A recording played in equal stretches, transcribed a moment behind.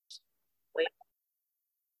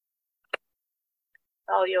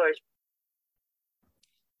All yours.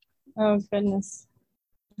 Oh, goodness.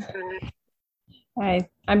 Mm-hmm. Hi,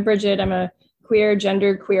 I'm Bridget. I'm a queer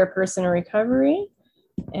person in recovery,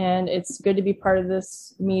 and it's good to be part of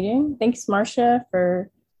this meeting. Thanks, Marsha,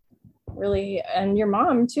 for really, and your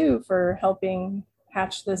mom too, for helping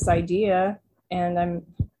hatch this idea. And I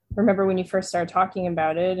remember when you first started talking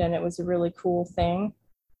about it, and it was a really cool thing,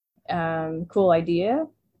 cool idea.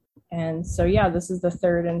 And so, yeah, this is the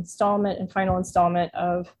third installment and final installment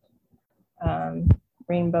of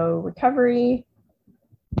Rainbow Recovery.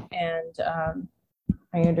 And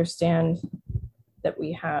I understand that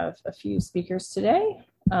we have a few speakers today.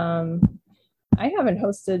 I haven't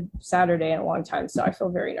hosted Saturday in a long time, so I feel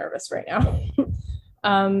very nervous right now.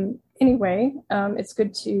 Anyway, it's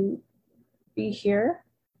good to be here.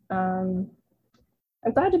 I'm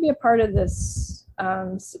glad to be a part of this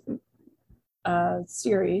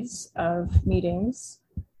series of meetings.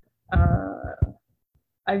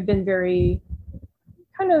 I've been very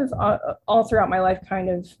kind of all throughout my life kind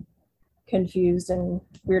of confused and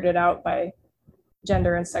weirded out by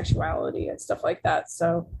gender and sexuality and stuff like that.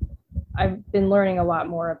 So I've been learning a lot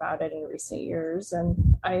more about it in recent years,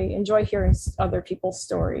 and I enjoy hearing other people's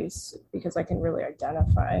stories because I can really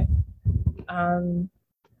identify. And,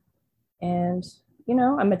 you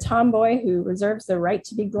know, I'm a tomboy who reserves the right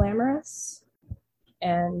to be glamorous,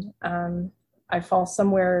 and I fall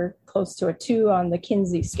somewhere close to a 2 on the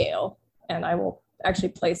Kinsey scale, and I will actually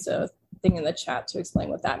place a thing in the chat to explain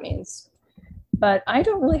what that means. But I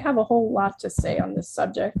don't really have a whole lot to say on this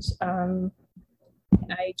subject.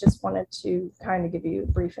 I just wanted to kind of give you a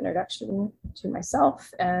brief introduction to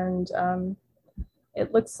myself. And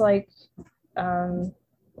it looks like,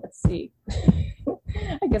 let's see,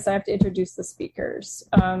 I guess I have to introduce the speakers.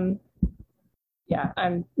 Yeah,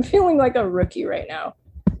 I'm feeling like a rookie right now.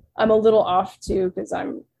 I'm a little off too, because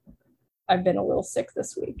I've been a little sick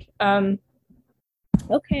this week.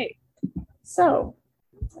 Okay, so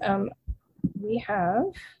we have,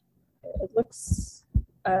 it looks,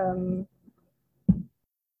 our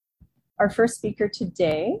first speaker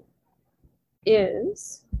today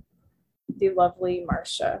is the lovely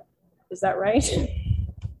Marsha. Is that right?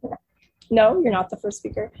 No, you're not the first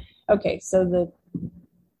speaker. Okay, so the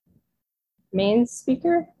main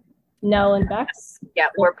speaker, Nell and Bex. Yeah,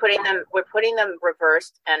 we're putting them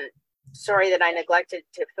reversed. And sorry that I neglected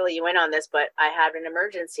to fill you in on this, but I had an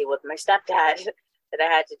emergency with my stepdad that I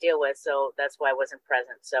had to deal with, so that's why I wasn't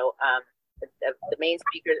present. So the main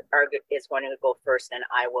speaker is going to go first, and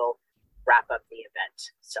I will wrap up the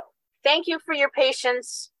event. So thank you for your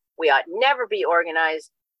patience. We ought never be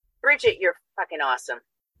organized. Bridget, you're fucking awesome.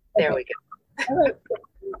 There we go. All right.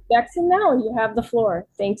 Bex and Nell, you have the floor.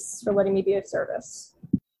 Thanks for letting me be of service.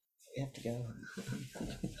 We have to go.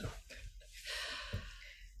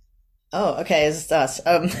 Oh, okay. Is this us?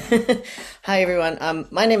 Hi, everyone.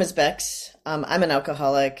 My name is Bex. I'm an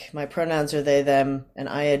alcoholic. My pronouns are they, them, and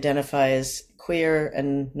I identify as queer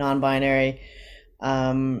and non-binary.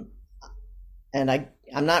 And I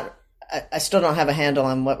still don't have a handle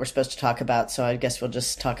on what we're supposed to talk about, so I guess we'll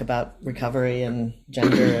just talk about recovery and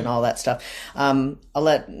gender and all that stuff. I'll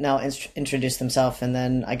let Nell introduce themselves, and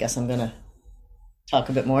then I guess I'm going to talk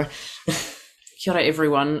a bit more. Kia ora,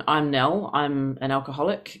 everyone. I'm Nell. I'm an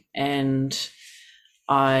alcoholic, and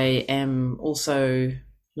I am also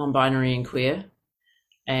non-binary and queer,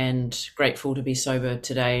 and grateful to be sober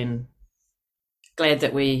today, and glad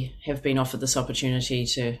that we have been offered this opportunity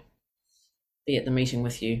to be at the meeting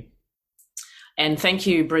with you. And thank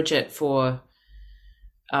you, Brijet, for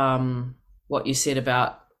what you said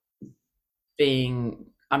about being,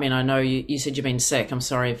 I mean, I know you said you've been sick. I'm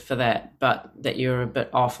sorry for that, but that you're a bit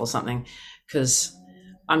off or something, because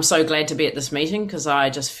I'm so glad to be at this meeting because I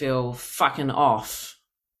just feel fucking off.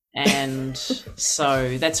 And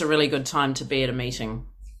so that's a really good time to be at a meeting.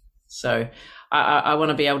 So I want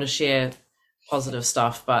to be able to share positive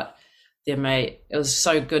stuff, but it was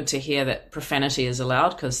so good to hear that profanity is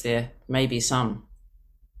allowed, because there may be some,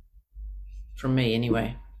 from me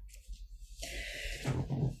anyway.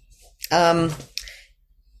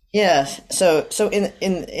 Yeah. So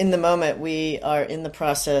in the moment, we are in the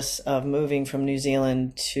process of moving from New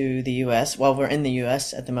Zealand to the U.S. Well, we're in the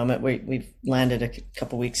U.S. at the moment. We've landed a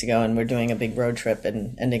couple weeks ago, and we're doing a big road trip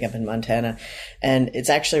and ending up in Montana. And it's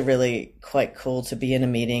actually really quite cool to be in a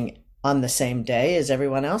meeting on the same day as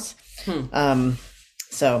everyone else.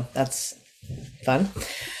 So that's fun.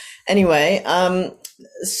 Anyway, I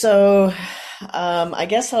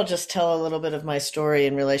guess I'll just tell a little bit of my story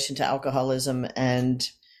in relation to alcoholism and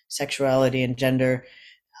sexuality and gender.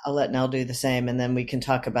 I'll let Nell do the same, and then we can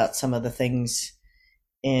talk about some of the things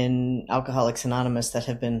in Alcoholics Anonymous that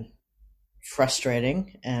have been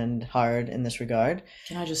frustrating and hard in this regard.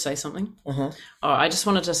 Can I just say something? Uh-huh. Oh, I just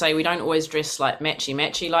wanted to say we don't always dress like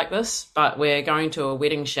matchy like this, but we're going to a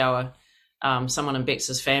wedding shower. Someone in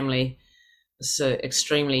Bex's family. It's an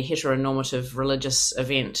extremely heteronormative religious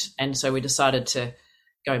event, and so we decided to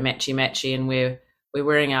go matchy, and we're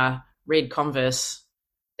wearing our red Converse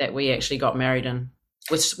that we actually got married in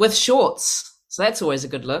with shorts. So that's always a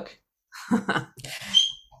good look.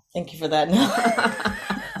 Thank you for that.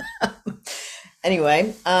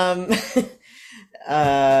 Anyway,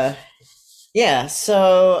 yeah,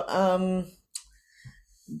 so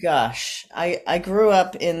gosh, I grew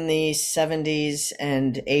up in the 70s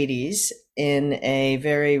and 80s in a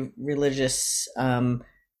very religious,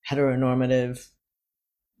 heteronormative,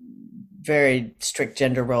 very strict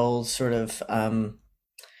gender roles sort of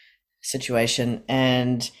situation,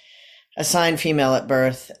 and assigned female at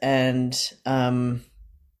birth. And I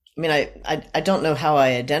mean, I don't know how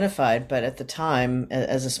I identified, but at the time,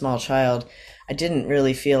 as a small child, I didn't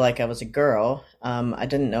really feel like I was a girl. I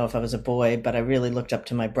didn't know if I was a boy, but I really looked up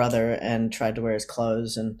to my brother and tried to wear his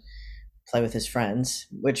clothes and play with his friends,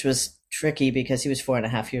 which was tricky because he was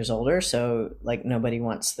 4.5 years older. So like nobody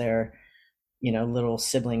wants their, little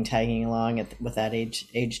sibling tagging along with that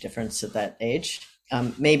age difference at that age.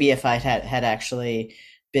 Maybe if I had actually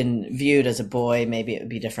been viewed as a boy, maybe it would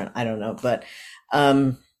be different. I don't know, but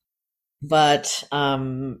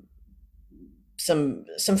some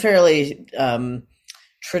fairly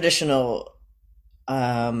traditional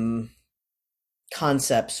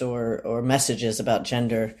concepts or messages about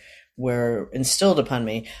gender were instilled upon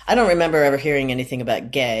me. I don't remember ever hearing anything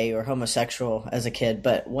about gay or homosexual as a kid,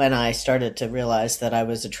 but when I started to realize that I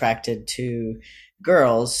was attracted to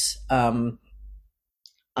girls,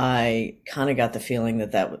 I kind of got the feeling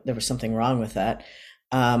that there was something wrong with that,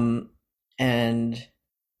 and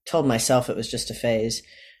told myself it was just a phase.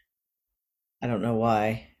 I don't know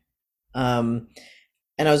why. And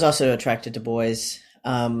I was also attracted to boys.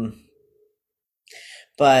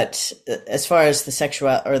 But as far as the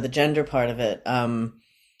sexual or the gender part of it,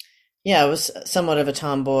 yeah, I was somewhat of a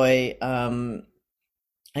tomboy,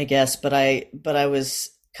 I guess, but I was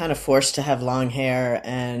kind of forced to have long hair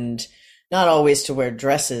and not always to wear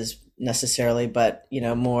dresses necessarily, but,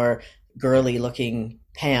 more girly looking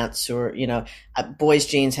pants, or, boys'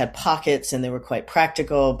 jeans had pockets and they were quite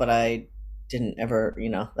practical, but I didn't ever,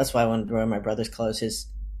 that's why I wanted to wear my brother's clothes. His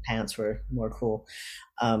pants were more cool,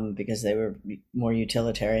 because they were more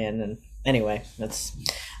utilitarian. And anyway, that's,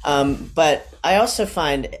 but I also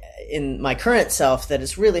find in my current self that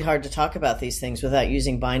it's really hard to talk about these things without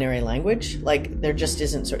using binary language. Like there just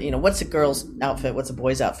isn't what's a girl's outfit? What's a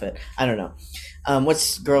boy's outfit? I don't know.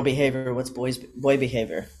 What's girl behavior? What's boy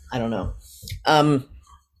behavior? I don't know.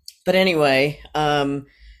 But anyway, all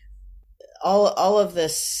of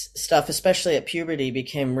this stuff, especially at puberty,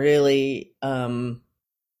 became really,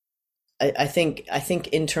 I think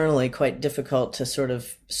internally quite difficult to sort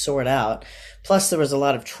of sort out. Plus, there was a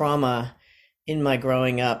lot of trauma in my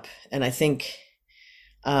growing up, and I think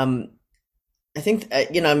I'm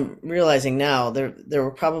realizing now there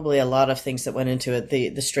were probably a lot of things that went into it.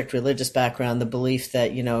 The strict religious background, the belief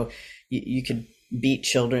that you could beat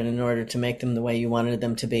children in order to make them the way you wanted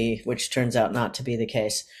them to be, which turns out not to be the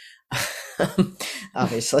case,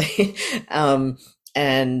 obviously.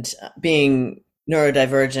 And being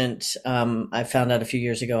neurodivergent, I found out a few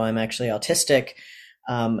years ago I'm actually autistic,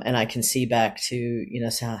 and I can see back to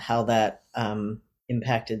how that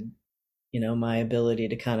impacted my ability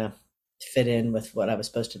to kind of fit in with what I was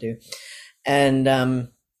supposed to do. And then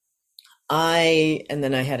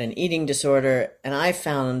I had an eating disorder, and I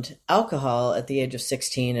found alcohol at the age of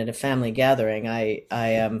 16 at a family gathering.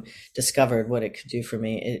 I discovered what it could do for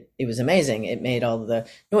me. It was amazing. It made all the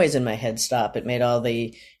noise in my head stop. It made all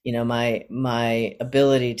the, my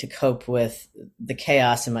ability to cope with the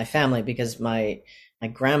chaos in my family, because my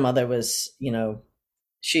grandmother was,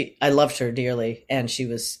 I loved her dearly, and she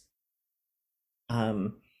was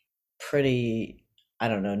pretty, I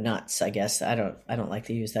don't know, nuts, I guess. I don't like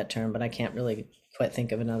to use that term, but I can't really quite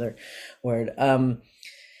think of another word.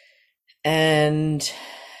 And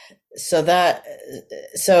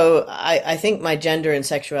so I think my gender and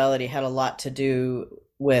sexuality had a lot to do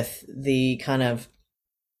with the kind of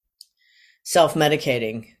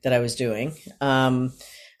self-medicating that I was doing.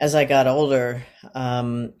 As I got older,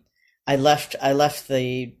 I left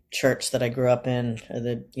the church that I grew up in,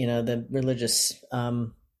 the religious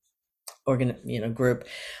group,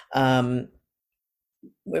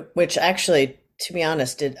 which actually, to be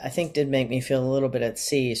honest, did make me feel a little bit at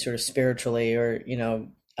sea, sort of spiritually, or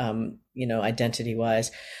identity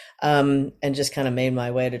wise. and just kind of made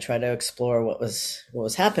my way to try to explore what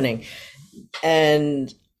was happening.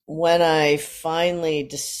 And when I finally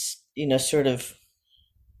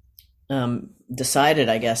decided,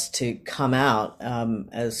 I guess, to come out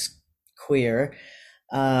as queer,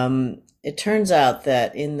 it turns out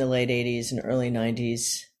that in the late 80s and early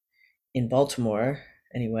 90s in Baltimore,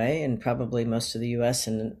 anyway, and probably most of the US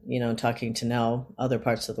and, talking to now other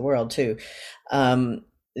parts of the world too,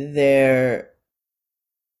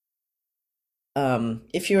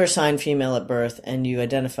 if you are assigned female at birth and you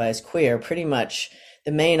identify as queer, pretty much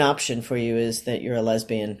the main option for you is that you're a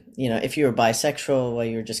lesbian. If you're bisexual, well,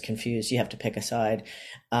 you're just confused. You have to pick a side.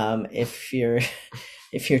 If you're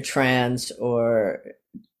trans or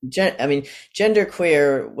gender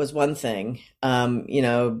queer was one thing,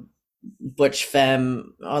 butch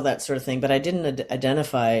femme, all that sort of thing, but I didn't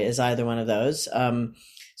identify as either one of those.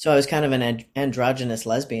 So I was kind of an androgynous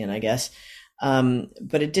lesbian, I guess.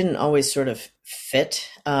 But it didn't always sort of fit.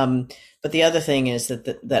 But the other thing is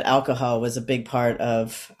that alcohol was a big part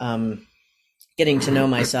of getting to know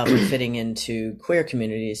myself and fitting into queer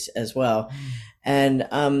communities as well. And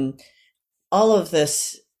all of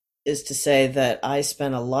this is to say that I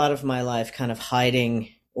spent a lot of my life kind of hiding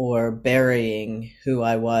or burying who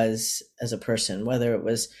I was as a person, whether it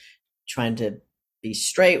was trying to be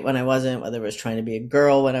straight when I wasn't, whether it was trying to be a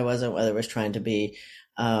girl when I wasn't, whether it was trying to be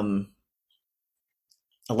a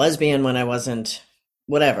lesbian when I wasn't,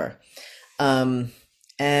 whatever. And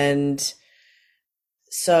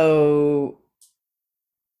so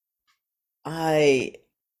I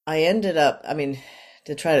ended up,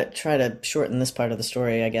 to try to shorten this part of the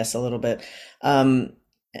story, I guess, a little bit, in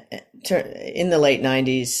the late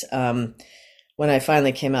 90s, when I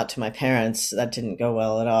finally came out to my parents, that didn't go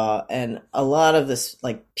well at all. And a lot of this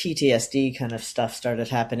like PTSD kind of stuff started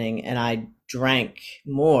happening, and I drank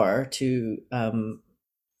more to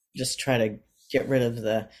just try to get rid of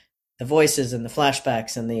the voices and the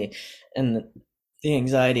flashbacks and the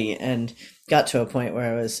anxiety, and got to a point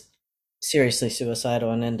where I was seriously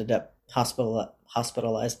suicidal and ended up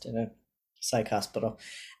hospitalized in a psych hospital,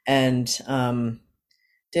 and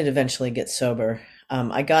did eventually get sober.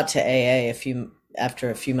 I got to AA after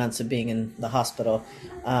a few months of being in the hospital.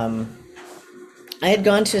 I had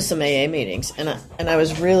gone to some AA meetings, and I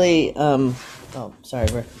was really sorry,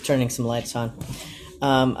 we're turning some lights on.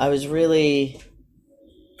 I was really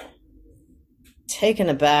taken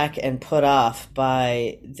aback and put off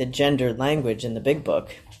by the gendered language in the big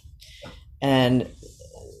book, and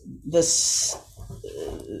this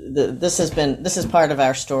is part of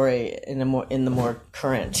our story in the more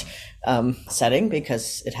current setting,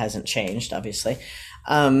 because it hasn't changed, obviously,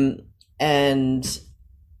 and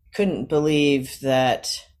couldn't believe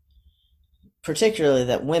that, particularly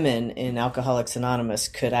that women in Alcoholics Anonymous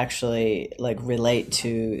could actually like relate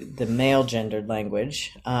to the male gendered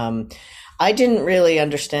language. I didn't really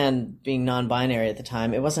understand being non-binary at the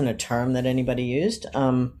time. It wasn't a term that anybody used.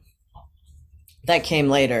 That came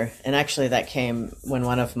later, and actually that came when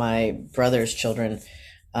one of my brother's children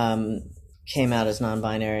came out as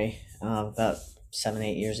non-binary about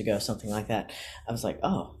 7-8 years ago, something like that. I was like,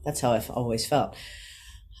 oh, that's how I've always felt.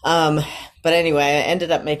 But anyway, I ended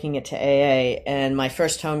up making it to AA, and my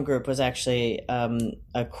first home group was actually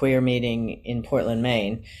a queer meeting in Portland,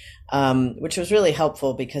 Maine, which was really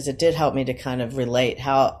helpful because it did help me to kind of relate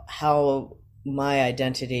how my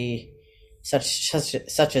identity, such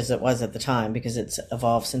as it was at the time, because it's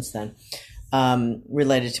evolved since then,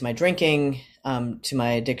 related to my drinking, to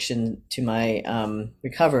my addiction, to my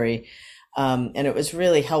recovery. And it was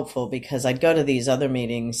really helpful because I'd go to these other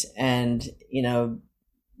meetings and,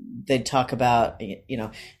 they'd talk about, it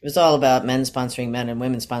was all about men sponsoring men and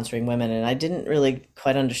women sponsoring women. And I didn't really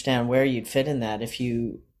quite understand where you'd fit in that.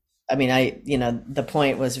 The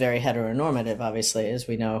point was very heteronormative, obviously, as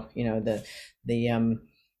we know, they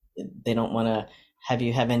don't want to have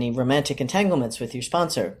you have any romantic entanglements with your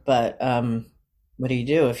sponsor. But what do you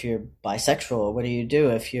do if you're bisexual? What do you do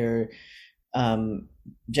if you're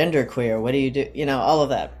genderqueer? What do you do? All of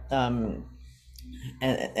that.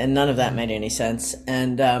 And none of that made any sense.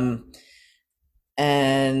 And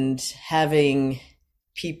having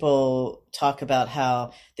people talk about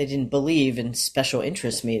how they didn't believe in special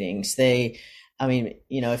interest meetings. If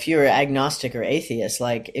you were agnostic or atheist,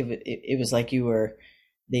 like it was like you were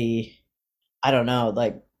I don't know,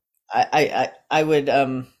 like I would,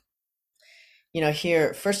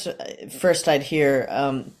 hear first I'd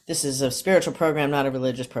hear, this is a spiritual program, not a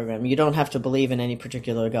religious program. You don't have to believe in any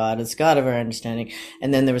particular God. It's God of our understanding.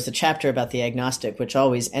 And then there was a chapter about the agnostic, which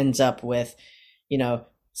always ends up with,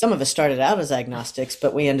 some of us started out as agnostics,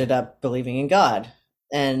 but we ended up believing in God.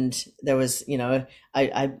 And there was,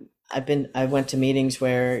 I went to meetings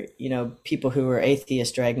where, people who were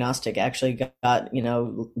atheist or agnostic actually got,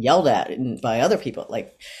 yelled at by other people,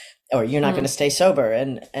 like, or you're not going to stay sober.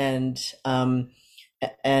 And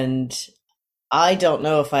I don't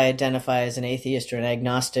know if I identify as an atheist or an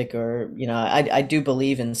agnostic, or, I do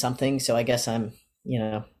believe in something. So I guess I'm,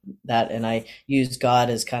 that, and I use God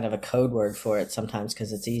as kind of a code word for it sometimes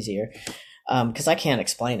because it's easier. Because I can't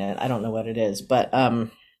explain it. I don't know what it is, but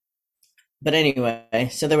anyway,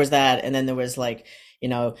 so there was that, and then there was like, we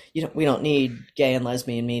don't need gay and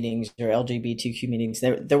lesbian meetings or LGBTQ meetings.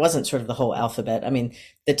 There wasn't sort of the whole alphabet. I mean,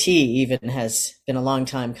 the T even has been a long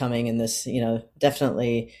time coming, in this,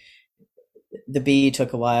 definitely the B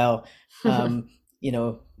took a while. At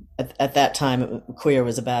that time, queer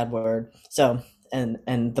was a bad word. So,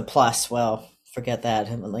 and the plus, well, forget that.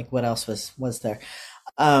 And like, what else was there?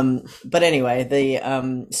 But anyway,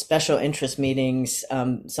 the special interest meetings,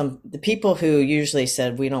 the people who usually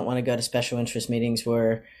said we don't want to go to special interest meetings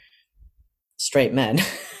were straight men.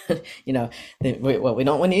 We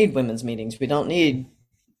don't need women's meetings. We don't need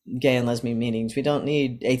gay and lesbian meetings. We don't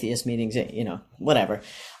need atheist meetings, whatever.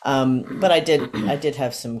 But I did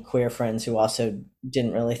have some queer friends who also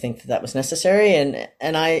didn't really think that was necessary. And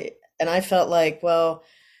I felt like, well,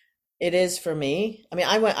 it is for me. I mean,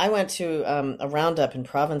 I went to a roundup in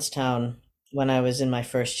Provincetown when I was in my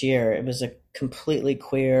first year. It was a completely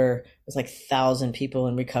queer. It was like 1,000 people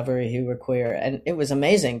in recovery who were queer, and it was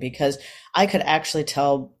amazing because I could actually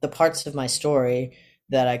tell the parts of my story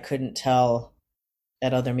that I couldn't tell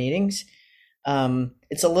at other meetings.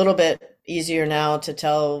 It's a little bit easier now to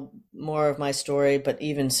tell more of my story, but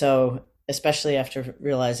even so, especially after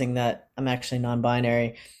realizing that I'm actually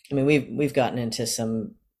non-binary. I mean, we've gotten into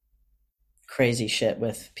some crazy shit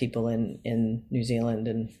with people in New Zealand,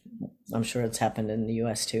 and I'm sure it's happened in the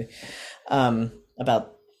US too,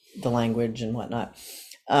 about the language and whatnot.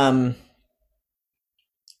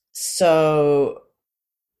 So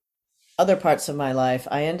other parts of my life,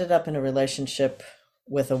 I ended up in a relationship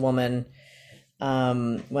with a woman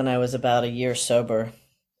when I was about a year sober.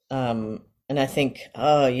 And I think,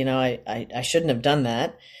 I shouldn't have done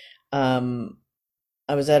that.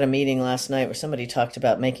 I was at a meeting last night where somebody talked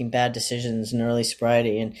about making bad decisions in early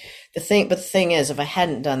sobriety. And the thing is, if I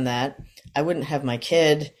hadn't done that, I wouldn't have my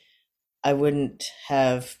kid. I wouldn't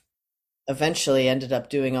have eventually ended up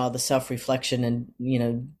doing all the self-reflection and,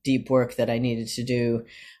 deep work that I needed to do.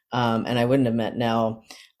 And I wouldn't have met Nell.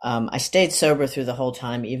 I stayed sober through the whole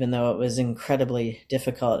time, even though it was incredibly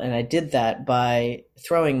difficult. And I did that by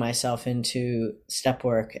throwing myself into step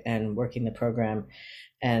work and working the program.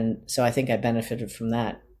 And so I think I benefited from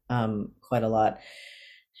that quite a lot.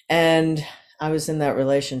 And I was in that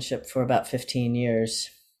relationship for about 15 years.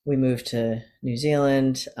 We moved to New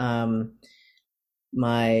Zealand.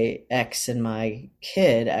 My ex and my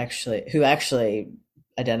kid, who actually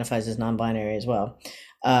identifies as non-binary as well,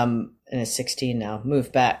 and is 16 now,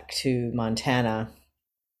 moved back to Montana.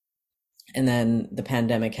 And then the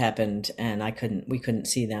pandemic happened, and we couldn't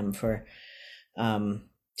see them for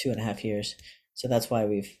 2.5 years. So that's why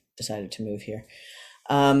we've decided to move here.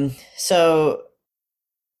 So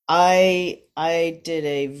I did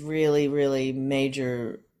a really, really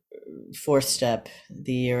major fourth step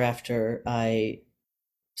the year after I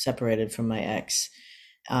separated from my ex,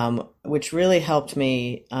 which really helped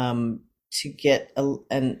me to get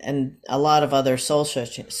and a lot of other soul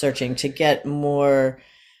searching to get more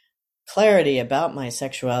clarity about my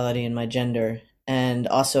sexuality and my gender, and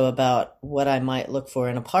also about what I might look for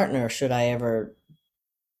in a partner should I ever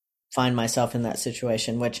find myself in that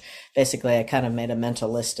situation, which basically I kind of made a mental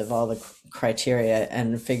list of all the criteria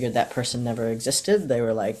and figured that person never existed. They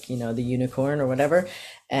were like, the unicorn or whatever.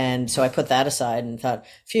 And so I put that aside and thought,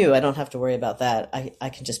 phew, I don't have to worry about that. I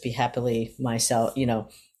can just be happily myself,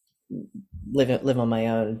 live on my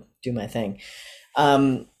own, do my thing.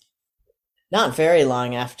 Not very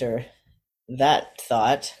long after that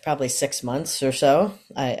thought, probably 6 months or so,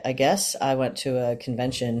 I guess, I went to a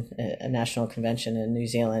convention, a national convention in New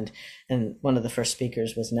Zealand, and one of the first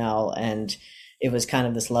speakers was Nell, and it was kind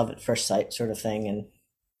of this love at first sight sort of thing. And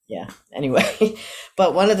yeah, anyway,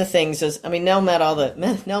 but one of the things is, Nell met all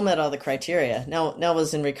the criteria. Nell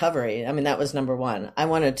was in recovery. That was number one. I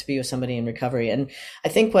wanted to be with somebody in recovery. And I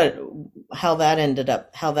think how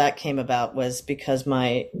that came about was because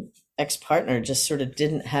my ex-partner just sort of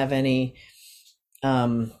didn't have any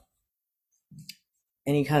kind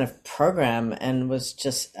of program, and was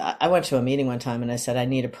just, I went to a meeting one time and I said, I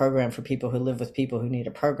need a program for people who live with people who need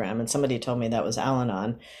a program. And somebody told me that was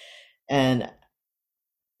Al-Anon. And,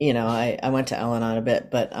 I went to Al-Anon a bit,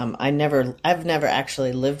 but I've never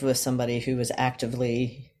actually lived with somebody who was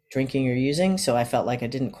actively drinking or using, so I felt like I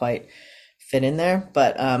didn't quite fit in there.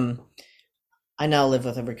 But I now live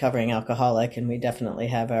with a recovering alcoholic, and we definitely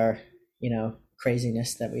have our,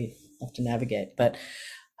 craziness that we have to navigate. But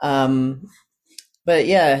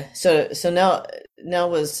yeah, so Nell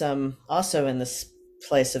was also in this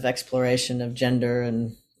place of exploration of gender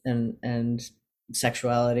and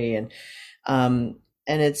sexuality, and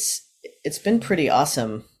it's been pretty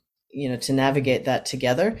awesome, to navigate that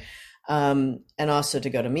together, and also to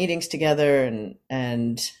go to meetings together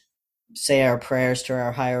and say our prayers to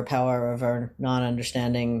our higher power of our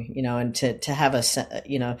non-understanding, and to have a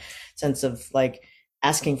sense of like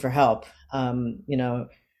asking for help, to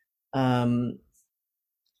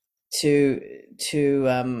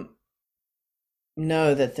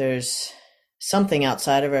know that there's something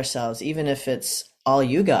outside of ourselves, even if it's all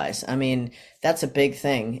you guys. I mean, that's a big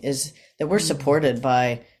thing, is that we're supported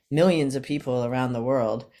by millions of people around the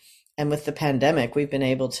world. And with the pandemic, we've been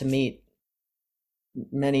able to meet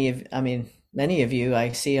many of you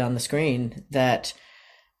I see on the screen that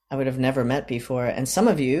I would have never met before. And some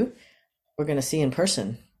of you we're going to see in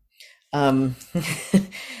person. And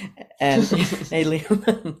hey,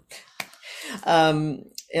 Liam,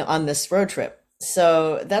 on this road trip.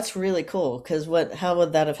 So that's really cool, because how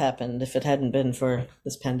would that have happened if it hadn't been for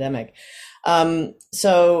this pandemic?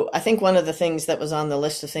 So I think one of the things that was on the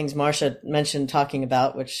list of things Marsha mentioned talking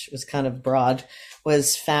about, which was kind of broad,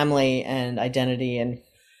 was family and identity. And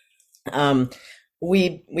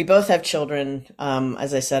we both have children.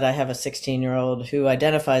 As I said, I have a 16-year-old who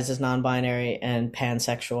identifies as non-binary and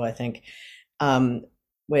pansexual, I think,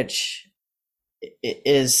 which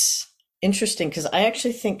is interesting, because I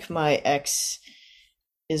actually think my ex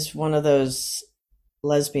is one of those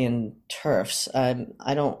lesbian turfs. I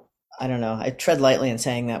don't know. I tread lightly in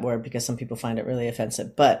saying that word because some people find it really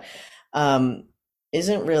offensive, but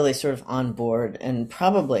isn't really sort of on board, and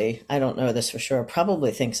probably, I don't know this for sure,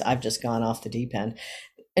 probably thinks I've just gone off the deep end.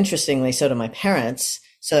 Interestingly, so do my parents.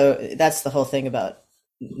 So that's the whole thing about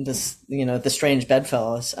this, the strange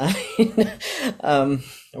bedfellows, or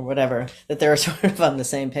whatever, that they're sort of on the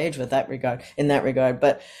same page in that regard.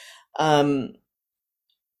 But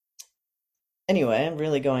anyway, I'm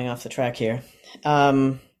really going off the track here.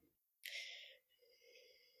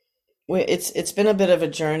 It's been a bit of a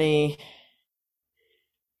journey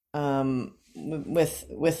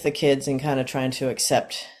with the kids, and kind of trying to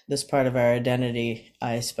accept this part of our identity,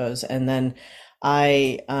 I suppose. And then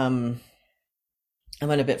I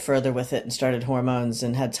went a bit further with it and started hormones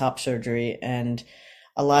and had top surgery, and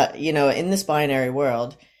a lot, in this binary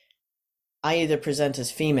world, I either present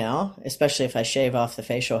as female, especially if I shave off the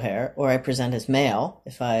facial hair, or I present as male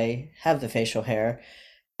if I have the facial hair,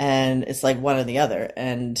 and it's like one or the other,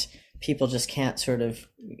 and people just can't sort of,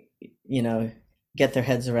 get their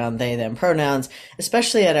heads around they, them pronouns,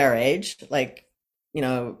 especially at our age. Like,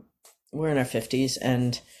 we're in our 50s,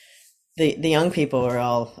 and the young people are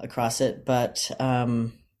all across it, but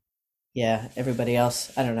yeah, everybody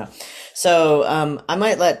else, I don't know. So I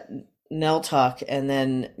might let Nell talk, and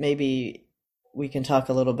then maybe we can talk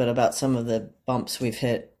a little bit about some of the bumps we've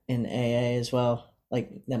hit in AA as well. Like,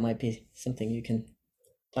 that might be something you can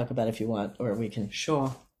talk about if you want, or we can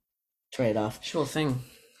trade off. Sure thing.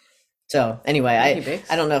 So anyway,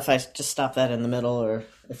 I don't know if I just stop that in the middle or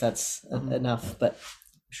if that's enough, but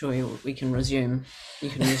sure, we can resume. You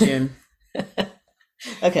can resume.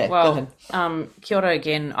 Okay. Well, go ahead. Kia ora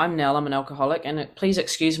again. I'm Nell. I'm an alcoholic, and please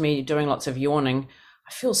excuse me doing lots of yawning.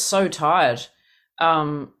 I feel so tired.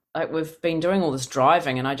 Like, we've been doing all this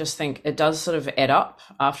driving, and I just think it does sort of add up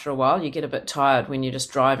after a while. You get a bit tired when you're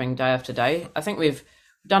just driving day after day. I think we've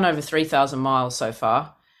done over 3,000 miles so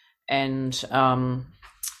far, and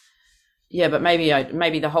yeah, but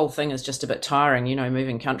maybe the whole thing is just a bit tiring,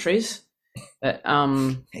 moving countries. But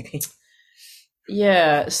Maybe.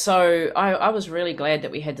 Yeah, so I was really glad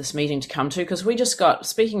that we had this meeting to come to, because we just got,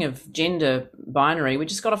 speaking of gender binary, we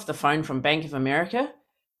just got off the phone from Bank of America.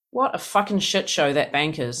 What a fucking shit show that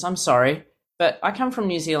bank is. I'm sorry, but I come from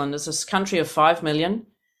New Zealand. It's this country of 5 million,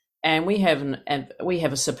 and we have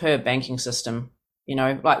a superb banking system.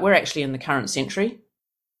 Like, we're actually in the current century.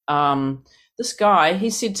 This guy, he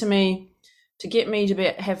said to me to get me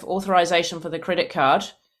to have authorization for the credit card,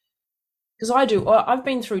 because I've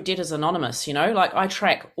been through Debtors Anonymous, like, I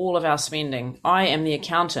track all of our spending. I am the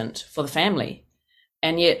accountant for the family,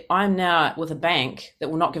 and yet I'm now with a bank that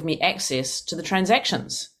will not give me access to the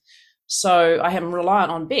transactions. So I am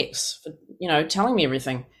reliant on Bex for, telling me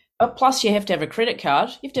everything. But plus, you have to have a credit card.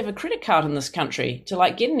 You have to have a credit card in this country to,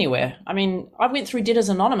 like, get anywhere. I mean, I went through Debtors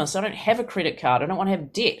Anonymous. I don't have a credit card. I don't want to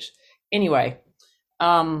have debt. Anyway,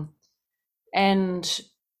 and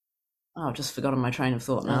Oh, I've just forgotten my train of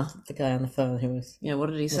thought now. The guy on the phone who was... Yeah, what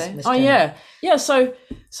did he say? Miss Oh, Jenny. yeah. So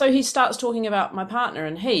he starts talking about my partner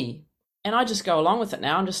and I just go along with it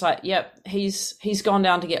now. I'm just like, yep, he's gone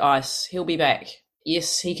down to get ice. He'll be back.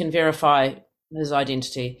 Yes, he can verify his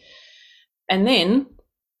identity. And then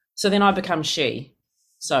I become she.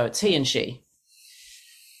 So it's he and she.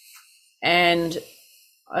 And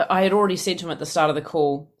I had already said to him at the start of the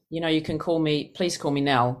call, you can please call me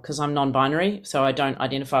Nell, because I'm non-binary, so I don't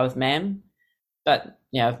identify with ma'am. But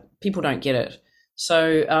people don't get it.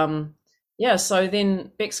 So so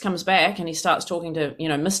then Bex comes back and he starts talking to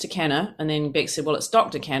Mr. Canner, and then Bex said, well, it's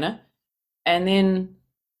Dr. Canner, and then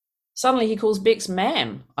suddenly he calls Bex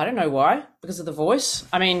ma'am. I don't know why, because of the voice.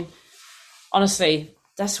 I mean, honestly,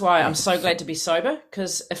 that's why I'm so glad to be sober,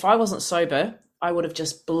 because if I wasn't sober, I would have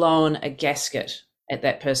just blown a gasket at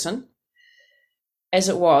that person. As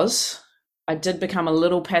it was, I did become a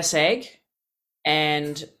little passag,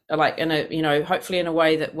 and like in a hopefully in a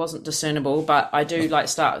way that wasn't discernible, but I do like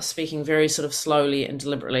start speaking very sort of slowly and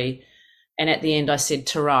deliberately, and at the end I said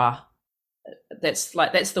ta-ra. That's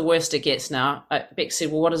the worst it gets now. Bex said,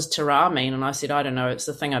 well, what does ta-ra mean? And I said, I don't know, it's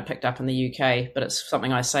the thing I picked up in the UK, but it's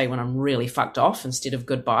something I say when I'm really fucked off instead of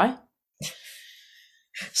goodbye.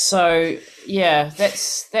 So yeah,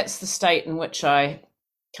 that's the state in which I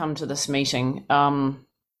come to this meeting. I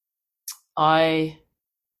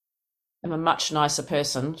am a much nicer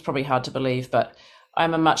person. It's probably hard to believe, but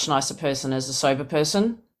I'm a much nicer person as a sober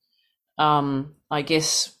person. I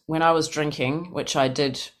guess when I was drinking, which I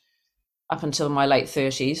did up until my late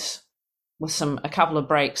 30s, with a couple of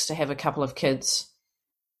breaks to have a couple of kids,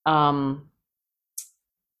 I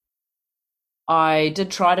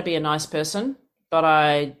did try to be a nice person, but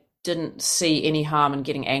I didn't see any harm in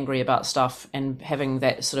getting angry about stuff and having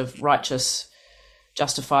that sort of righteous,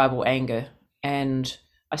 justifiable anger. And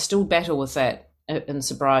I still battle with that in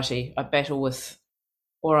sobriety. I battle with,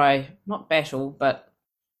 I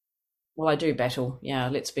do battle. Yeah,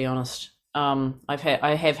 let's be honest.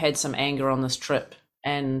 I have had some anger on this trip,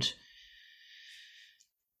 and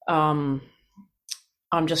I'm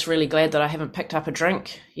just really glad that I haven't picked up a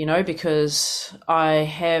drink, because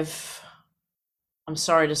I'm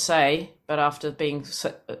sorry to say, but after this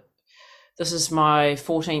is my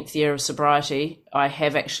 14th year of sobriety, I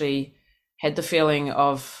have actually had the feeling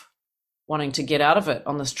of wanting to get out of it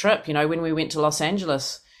on this trip. When we went to Los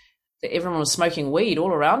Angeles, everyone was smoking weed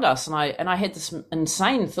all around us, and I had this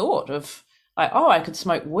insane thought of like, oh, I could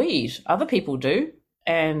smoke weed. Other people do,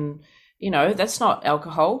 and that's not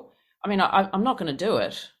alcohol. I mean, I'm not going to do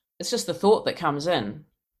it. It's just the thought that comes in.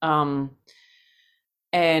 And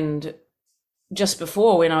just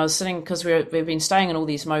before, when I was sitting, because we've been staying in all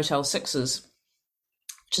these Motel 6s,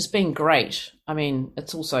 which has been great. I mean,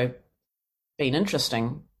 it's also been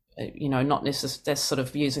interesting, not necessarily, that's sort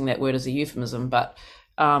of using that word as a euphemism, but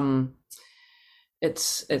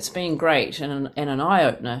it's been great and an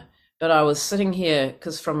eye-opener. But I was sitting here,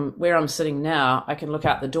 because from where I'm sitting now, I can look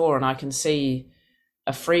out the door and I can see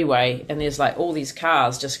a freeway, and there's like all these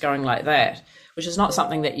cars just going like that, which is not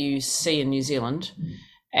something that you see in New Zealand.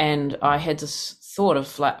 And I had this thought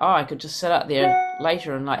of like, oh, I could just sit out there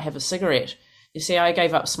later and like have a cigarette. You see, I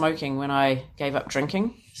gave up smoking when I gave up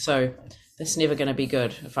drinking, so that's never going to be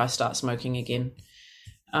good if I start smoking again.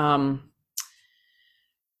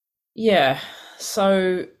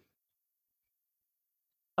 So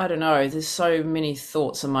I don't know, there's so many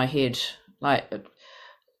thoughts in my head, like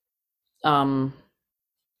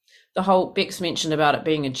the whole Bex mentioned about it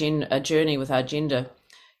being a journey with our gender.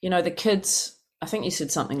 The kids, I think you said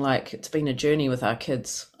something like it's been a journey with our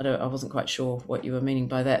kids. I wasn't quite sure what you were meaning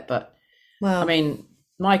by that, but well, I mean,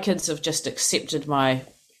 my kids have just accepted my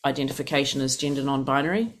identification as gender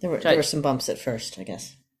non-binary. There were some bumps at first, I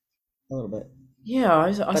guess, a little bit. Yeah,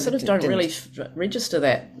 I sort of don't really register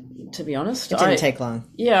that, to be honest. It didn't take long.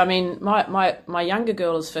 Yeah, I mean, my younger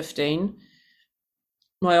girl is 15.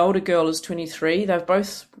 My older girl is 23. They've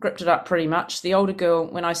both gripped it up pretty much. The older girl,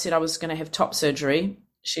 when I said I was going to have top surgery,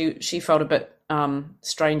 she felt a bit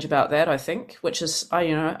strange about that, I think, which is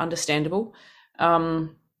understandable.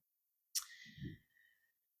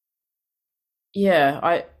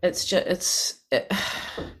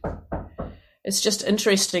 It's just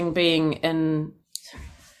interesting being in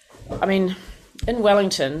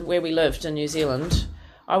Wellington, where we lived in New Zealand.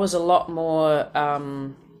 I was a lot more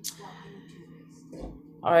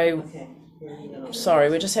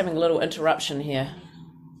sorry, we're just having a little interruption here.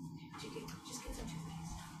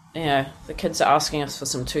 Yeah, the kids are asking us for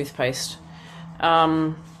some toothpaste.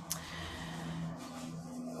 I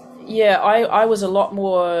was a lot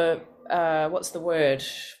more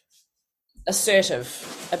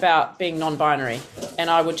assertive about being non-binary, and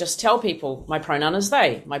I would just tell people my pronoun is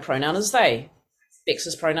they, my pronoun is they,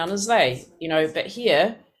 Bex's pronoun is they, but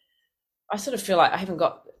here I sort of feel like I haven't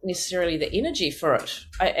got necessarily the energy for it.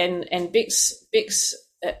 And Bex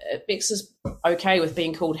is okay with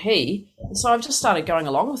being called he, and so I've just started going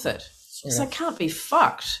along with it because I can't be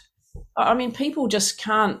fucked. I mean, people just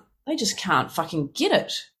can't. They just can't fucking get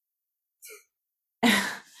it.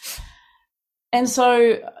 And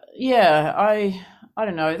so, yeah, I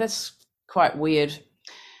don't know. That's quite weird.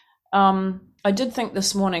 I did think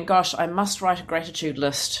this morning, gosh, I must write a gratitude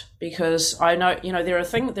list, because I know, there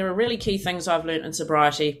are really key things I've learned in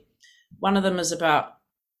sobriety. One of them is about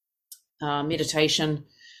meditation,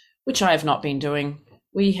 which I have not been doing.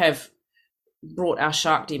 We have brought our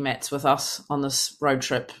Shakti mats with us on this road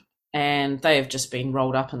trip, and they have just been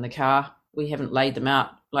rolled up in the car. We haven't laid them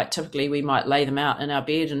out. Like typically we might lay them out in our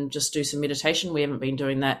bed and just do some meditation. We haven't been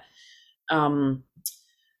doing that.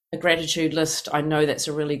 A gratitude list, I know that's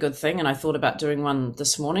a really good thing, and I thought about doing one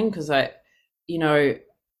this morning because I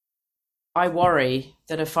worry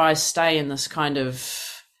that if I stay in this kind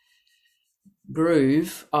of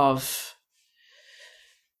groove of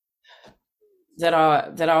that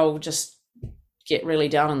I'll just get really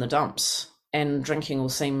down in the dumps, and drinking will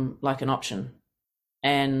seem like an option.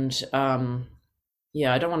 And I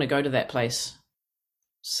don't want to go to that place.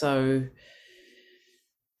 So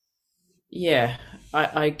yeah,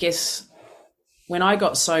 I guess when I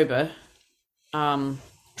got sober,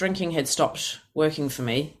 drinking had stopped working for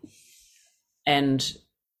me, and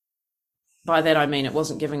by that I mean it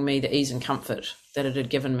wasn't giving me the ease and comfort that it had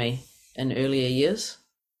given me in earlier years.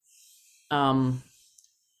 And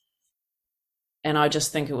I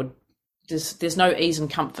just think there's no ease and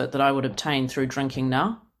comfort that I would obtain through drinking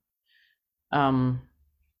now.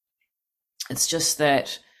 It's just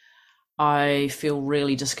that I feel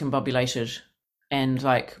really discombobulated and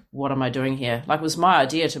like, what am I doing here? Like, it was my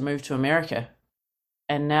idea to move to America,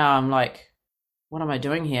 and now I'm like, what am I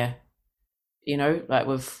doing here? Like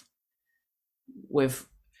we've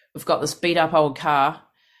got this beat up old car.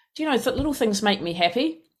 Do you know that little things make me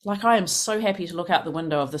happy? Like, I am so happy to look out the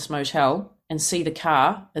window of this motel and see the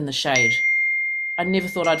car in the shade. I never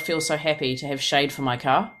thought I'd feel so happy to have shade for my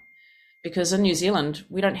car, because in New Zealand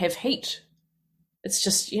we don't have heat. It's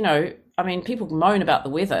just, people moan about the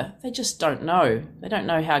weather. They just don't know. They don't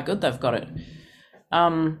know how good they've got it.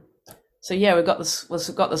 So yeah, we've got this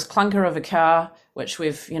clunker of a car, which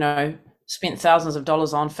we've, spent thousands of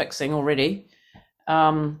dollars on fixing already.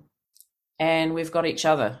 And we've got each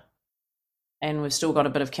other, and we've still got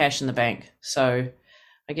a bit of cash in the bank. So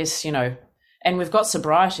I guess, and we've got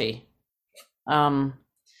sobriety.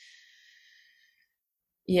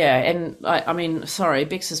 Yeah, and I mean, sorry,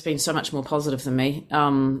 Bex has been so much more positive than me.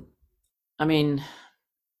 I mean,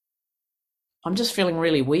 I'm just feeling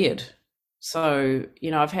really weird. So,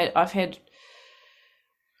 I've had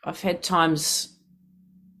times.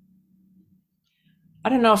 I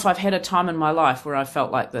don't know if I've had a time in my life where I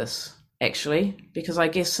felt like this, actually, because I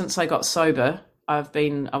guess since I got sober, I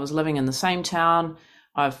was living in the same town.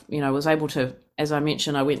 Was able to, as I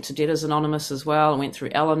mentioned, I went to Debtors Anonymous as well. I went through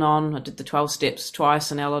Al-Anon. I did the 12 steps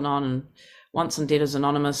twice in Al-Anon and once in Debtors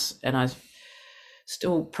Anonymous, and I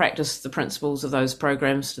still practice the principles of those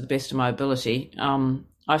programs to the best of my ability.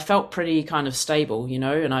 I felt pretty kind of stable,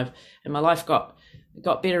 and my life got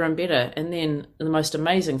better and better. And then the most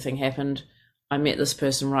amazing thing happened. I met this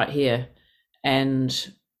person right here, and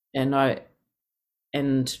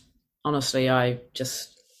honestly,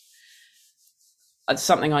 it's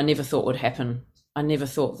something I never thought would happen. I never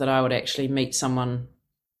thought that I would actually meet someone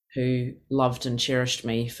who loved and cherished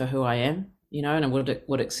me for who I am, and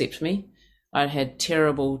would accept me. I had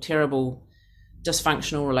terrible, terrible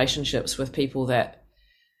dysfunctional relationships with people that,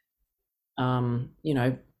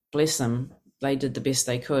 bless them, they did the best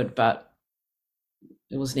they could, but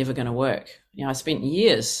it was never going to work. I spent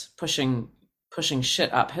years pushing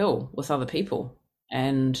shit uphill with other people,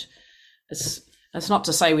 and it's not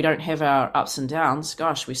to say we don't have our ups and downs.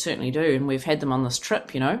 Gosh, we certainly do, and we've had them on this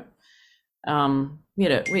trip. We had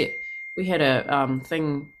a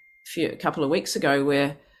thing a couple of weeks ago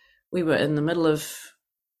where we were in the middle of,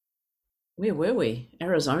 where were we?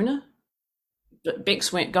 Arizona. Bex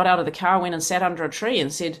got out of the car, went and sat under a tree,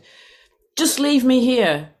 and said, "Just leave me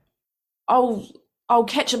here. I'll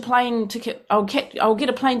catch a plane ticket. I'll get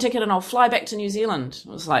a plane ticket and I'll fly back to New Zealand."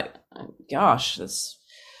 I was like, oh, gosh, that's,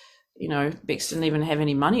 Bex didn't even have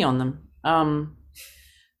any money on them.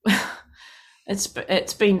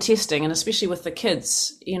 It's been testing, and especially with the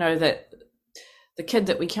kids, that the kid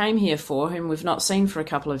that we came here for, whom we've not seen for a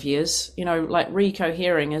couple of years, like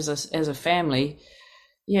recohering as a family.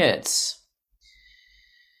 Yeah,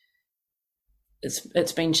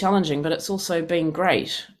 it's been challenging, but it's also been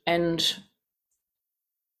great. And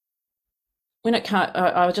when it can't,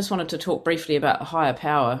 I just wanted to talk briefly about a higher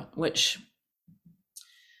power, which,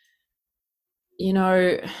 you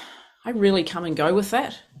know, I really come and go with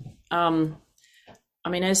that. I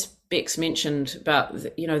mean, as Bex mentioned about,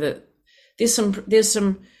 you know, that there's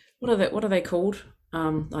some what are they called?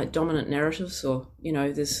 Like dominant narratives, or, you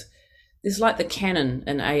know, there's like the canon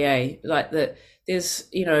in AA, like there's,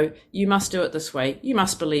 you know, you must do it this way. You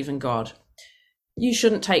must believe in God. You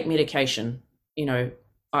shouldn't take medication. You know,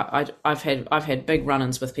 I've had big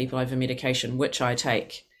run-ins with people over medication, which I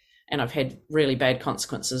take, and I've had really bad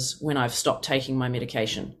consequences when I've stopped taking my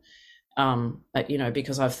medication. You know,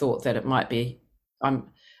 because I've thought that it might be.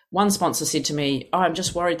 One sponsor said to me, "Oh, I'm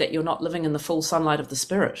just worried that you're not living in the full sunlight of the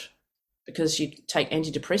spirit because you take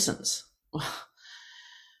antidepressants."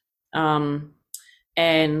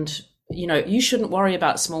 And, you know, you shouldn't worry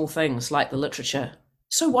about small things like the literature.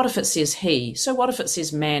 So what if it says he? So what if it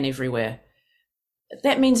says man everywhere?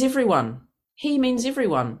 That means everyone. He means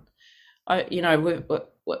everyone. You know,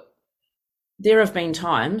 there have been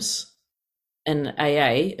times in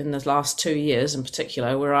AA in the last 2 years in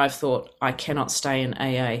particular where I've thought I cannot stay in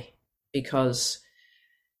AA because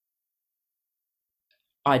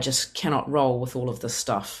I just cannot roll with all of this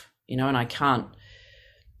stuff, you know, and I can't.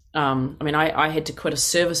 I mean, I had to quit a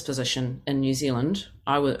service position in New Zealand.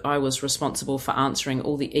 I was responsible for answering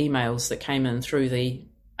all the emails that came in through the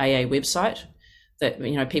AA website, that,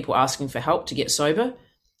 you know, people asking for help to get sober.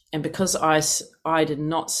 And because I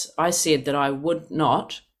said that I would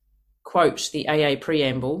not quote the AA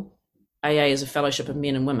preamble, AA is a fellowship of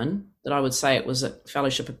men and women, that I would say it was a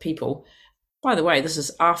fellowship of people. By the way, this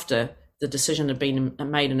is after the decision had been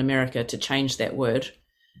made in America to change that word.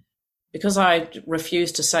 Because I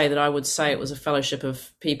refused to say that I would say it was a fellowship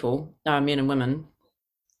of people, men and women,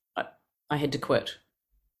 I had to quit.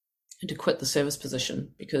 I had to quit the service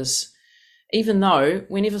position, because even though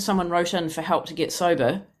whenever someone wrote in for help to get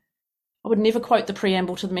sober, I would never quote the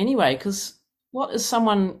preamble to them anyway, because what is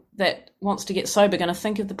someone that wants to get sober going to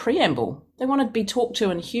think of the preamble? They want to be talked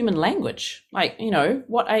to in human language, like, you know,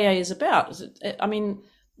 what AA is about. I mean,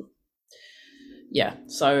 yeah,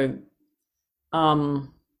 so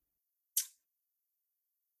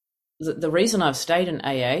the reason I've stayed in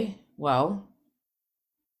AA, well,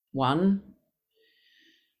 one,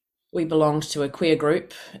 we belonged to a queer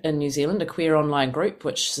group in New Zealand, a queer online group,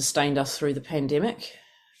 which sustained us through the pandemic.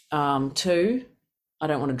 Two, I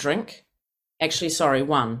don't want to drink. Actually, sorry,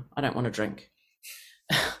 one, I don't want to drink.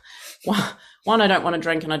 One, I don't want to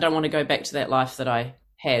drink, and I don't want to go back to that life that I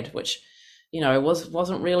had, which, you know,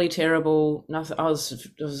 wasn't really terrible. Nothing. I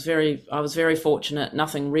was very fortunate.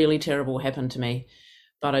 Nothing really terrible happened to me,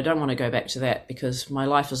 but I don't want to go back to that, because my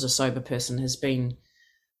life as a sober person has been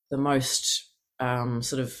the most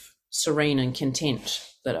sort of serene and content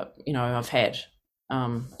that, you know, I've had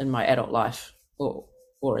in my adult life, or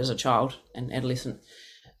as a child and adolescent.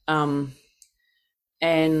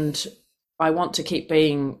 And I want to keep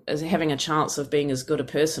having a chance of being as good a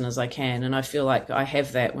person as I can. And I feel like I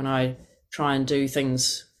have that when I try and do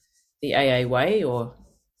things the AA way, or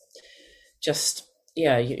just,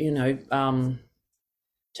 yeah, you know,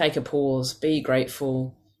 take a pause, be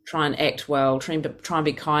grateful, try and act well, try and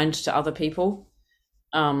be kind to other people,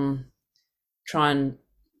 try and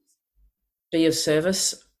be of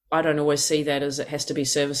service. I don't always see that as it has to be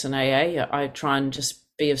service in AA. I try and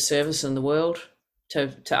just be of service in the world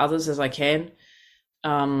to others as I can.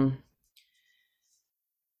 I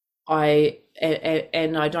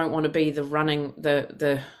don't want to be the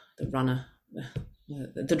director.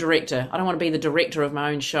 I don't want to be the director of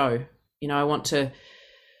my own show. You know,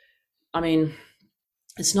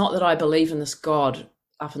 it's not that I believe in this God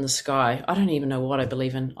up in the sky. I don't even know what I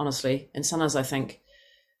believe in, honestly. And sometimes I think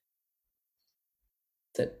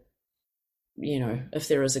that, you know, if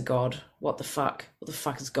there is a God, what the fuck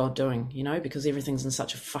is God doing? You know, because everything's in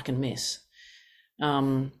such a fucking mess.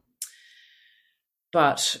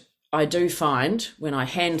 But I do find when I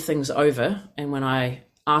hand things over and when I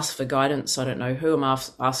ask for guidance, I don't know who I'm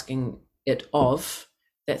asking it of,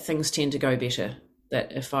 that things tend to go better.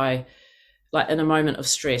 That if I, like in a moment of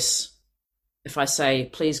stress, if I say,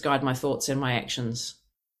 please guide my thoughts and my actions,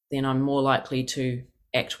 then I'm more likely to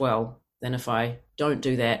act well than if I don't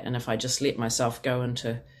do that, and if I just let myself go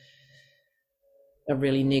into a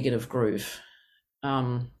really negative groove.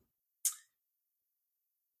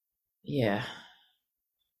 Yeah.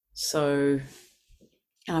 So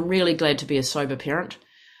I'm really glad to be a sober parent.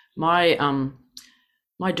 My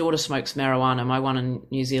daughter smokes marijuana. My one in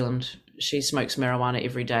New Zealand, she smokes marijuana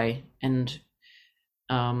every day, and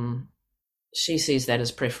she sees that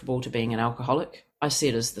as preferable to being an alcoholic. I see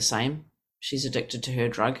it as the same. She's addicted to her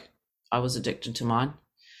drug. I was addicted to mine.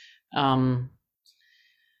 But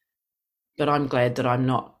I'm glad that I'm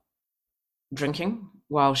not drinking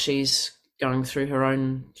while she's going through her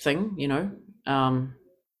own thing, you know.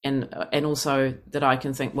 And also that I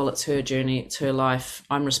can think, well, it's her journey, it's her life.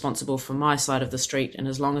 I'm responsible for my side of the street, and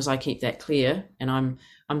as long as I keep that clear, and I'm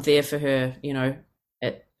there for her, you know,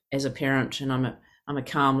 as a parent, and I'm a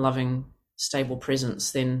calm, loving, stable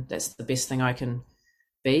presence, then that's the best thing I can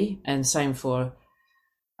be. And same for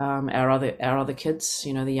our other kids,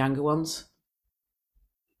 you know, the younger ones.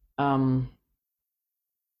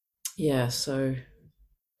 Yeah, so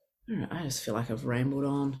I just feel like I've rambled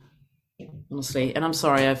on, honestly, and I'm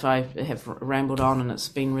sorry if I have rambled on and it's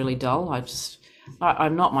been really dull.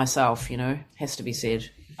 I'm not myself, you know, has to be said.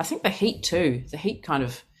 I think the heat too, kind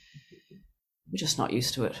of, we're just not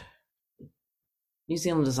used to it. New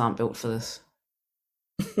Zealanders aren't built for this.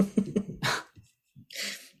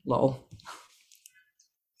 Lol.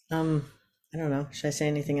 I don't know. Should I say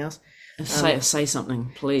anything else? Say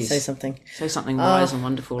something, please. Say something. Say something wise and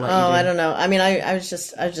wonderful. Like I don't know. I mean, I was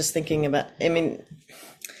just thinking about. I mean,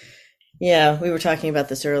 yeah, we were talking about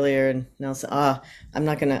this earlier, and Nelson. I'm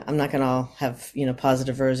not gonna all have, you know,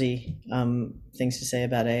 positive, rosy things to say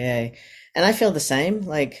about AA, and I feel the same.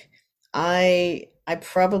 Like I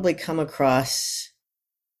probably come across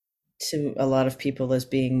to a lot of people as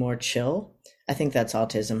being more chill. I think that's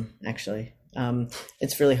autism, actually.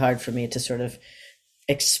 It's really hard for me to sort of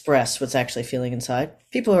express what's actually feeling inside.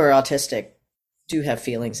 People who are autistic do have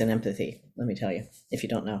feelings and empathy, let me tell you, if you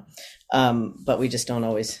don't know. But we just don't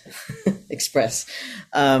always express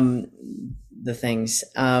the things.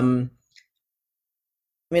 I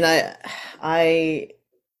mean, I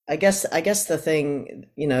guess the thing,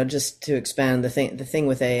 you know, just to expand the thing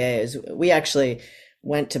with AA is we actually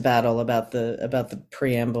went to battle about the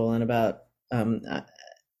preamble and about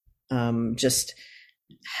just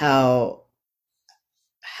how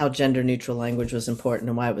gender neutral language was important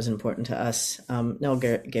and why it was important to us. Nell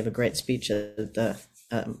gave a great speech at the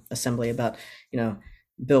assembly about, you know,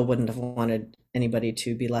 Bill wouldn't have wanted anybody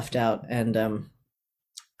to be left out, and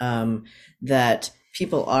that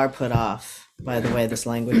people are put off by the way this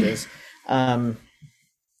language is. And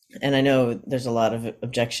I know there's a lot of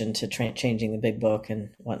objection to changing the big book and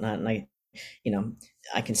whatnot, and I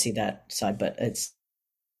can see that side, but it's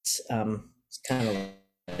kind of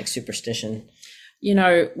like superstition. You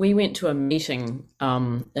know, we went to a meeting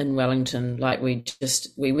in Wellington. Like we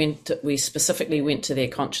specifically went to their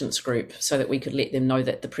conscience group so that we could let them know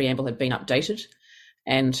that the preamble had been updated.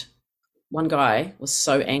 And one guy was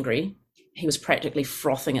so angry, he was practically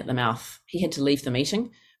frothing at the mouth. He had to leave the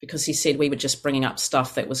meeting because he said we were just bringing up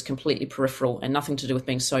stuff that was completely peripheral and nothing to do with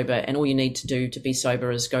being sober. And all you need to do to be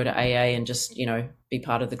sober is go to AA and just, you know, be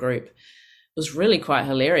part of the group. It was really quite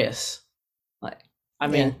hilarious.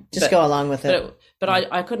 Go along with it. But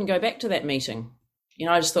I couldn't go back to that meeting. You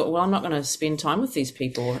know, I just thought, well, I'm not going to spend time with these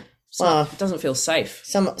people. It doesn't feel safe.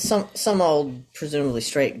 Some old, presumably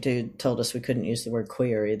straight dude told us we couldn't use the word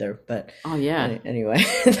queer either. But anyway,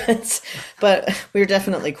 but we were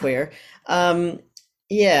definitely queer.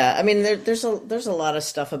 Yeah, I mean, there's a lot of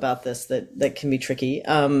stuff about this that can be tricky.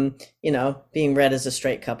 You know, being read as a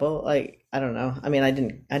straight couple, like, I don't know. I mean, I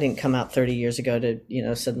didn't come out 30 years ago to, you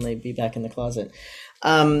know, suddenly be back in the closet.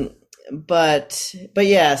 But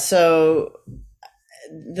yeah, so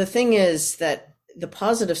the thing is that the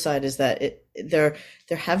positive side is that there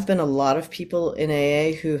have been a lot of people in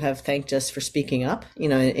AA who have thanked us for speaking up, you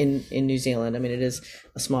know, in New Zealand. I mean, it is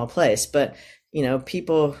a small place, but, you know,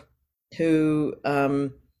 people who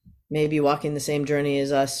may be walking the same journey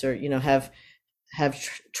as us, or, you know, have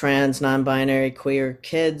trans, non-binary, queer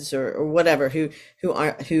kids, or whatever, who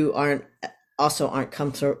aren't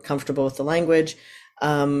comfortable with the language.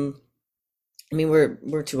 I mean,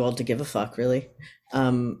 we're too old to give a fuck, really,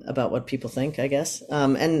 about what people think, I guess.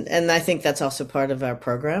 And I think that's also part of our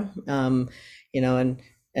program. You know,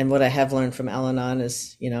 and what I have learned from Al-Anon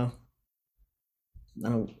is, you know, I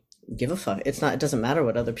don't give a fuck. It doesn't matter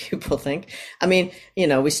what other people think. I mean, you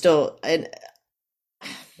know, sorry,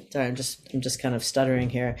 I'm just kind of stuttering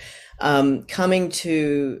here. Coming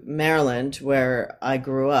to Maryland, where I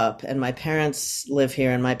grew up, and my parents live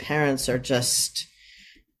here, and my parents are just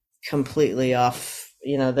completely off.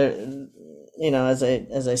 You know, they're, you know, as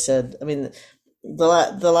I said, I mean,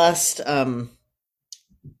 the last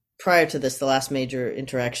prior to this, the last major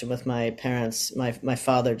interaction with my parents, my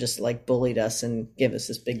father just like bullied us and gave us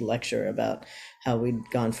this big lecture about how we'd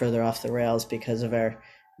gone further off the rails because of our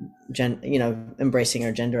embracing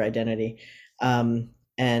our gender identity.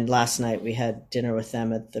 And last night we had dinner with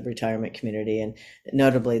them at the retirement community, and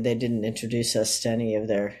notably they didn't introduce us to any of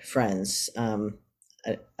their friends.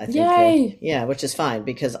 I think, yeah, which is fine,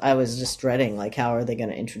 because I was just dreading, like, how are they going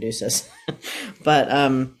to introduce us? But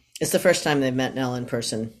it's the first time they've met Nell in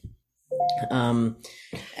person.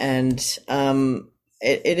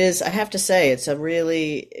 It is, I have to say, it's a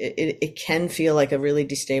really, it can feel like a really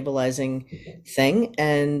destabilizing thing.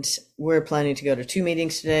 And we're planning to go to 2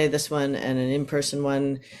 meetings today, this one and an in-person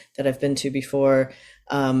one that I've been to before.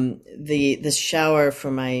 The shower for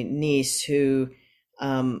my niece, who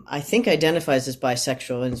I think identifies as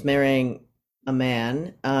bisexual and is marrying a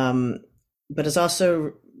man, but is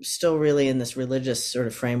also still really in this religious sort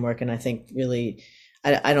of framework. And I think really,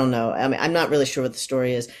 I don't know. I mean, I'm not really sure what the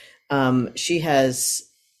story is. She has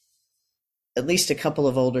at least a couple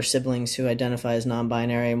of older siblings who identify as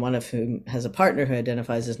non-binary, and one of whom has a partner who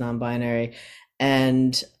identifies as non-binary.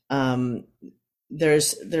 And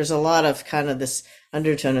there's a lot of kind of this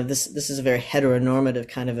undertone of this is a very heteronormative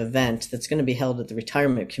kind of event that's going to be held at the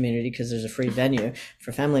retirement community, because there's a free venue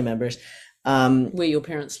for family members. Where your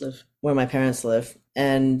parents live. Where my parents live.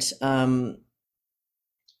 And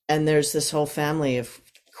there's this whole family of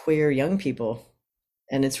queer young people.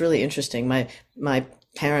 And it's really interesting. My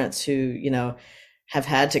parents, who, you know, have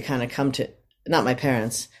had to kind of come to, not my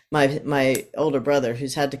parents, my older brother,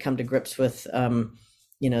 who's had to come to grips with,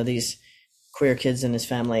 you know, these queer kids in his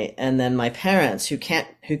family. And then my parents, who can't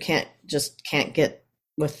get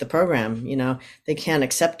with the program, you know, they can't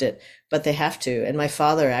accept it, but they have to. And my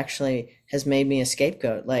father actually has made me a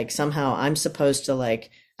scapegoat. Like, somehow I'm supposed to, like,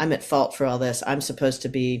 I'm at fault for all this. I'm supposed to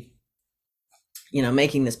be, you know,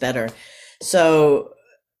 making this better. So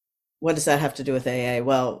what does that have to do with AA?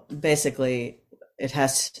 Well, basically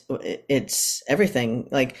it's everything.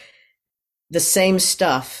 Like, the same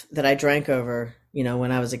stuff that I drank over, you know,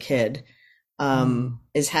 when I was a kid,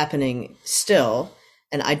 is happening still,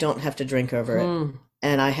 and I don't have to drink over it.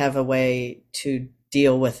 And I have a way to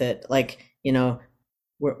deal with it. Like, you know,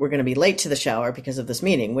 we're going to be late to the shower because of this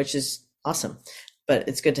meeting, which is awesome, but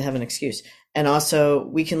it's good to have an excuse. And also,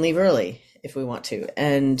 we can leave early if we want to.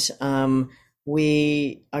 And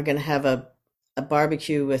we are going to have a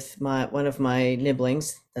barbecue with one of my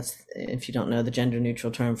nibblings. That's, if you don't know, the gender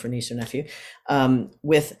neutral term for niece or nephew,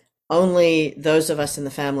 with only those of us in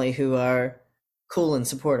the family who are cool and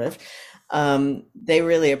supportive. They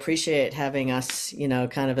really appreciate having us, you know,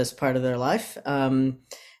 kind of as part of their life.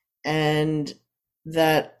 And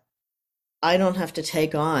that I don't have to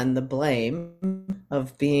take on the blame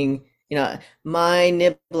of being, you know, my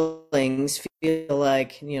nibblings feel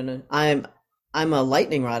like, you know, I'm a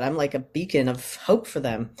lightning rod. I'm like a beacon of hope for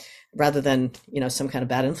them, rather than, you know, some kind of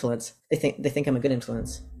bad influence. They think I'm a good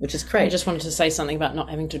influence, which is great. I just wanted to say something about not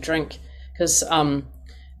having to drink, because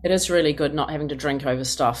it is really good not having to drink over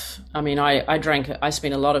stuff. I mean, I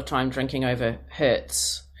spent a lot of time drinking over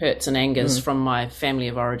hurts and angers from my family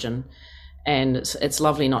of origin. And it's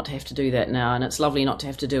lovely not to have to do that now. And it's lovely not to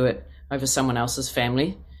have to do it over someone else's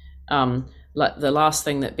family. Like the last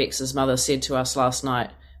thing that Bex's mother said to us last night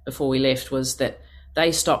before we left was that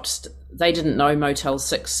they didn't know Motel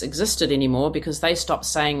 6 existed anymore, because they stopped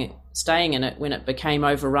staying in it when it became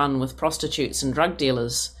overrun with prostitutes and drug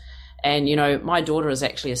dealers. And, you know, my daughter is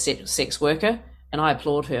actually a sex worker, and I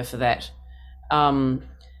applaud her for that. And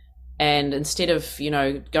instead of, you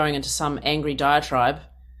know, going into some angry diatribe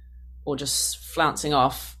or just flouncing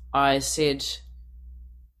off, I said,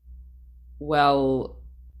 well,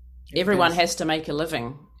 everyone has to make a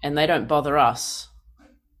living, and they don't bother us.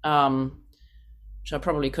 Which I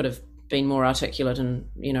probably could have been more articulate, and,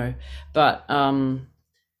 you know, but,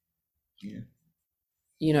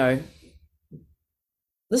 you know,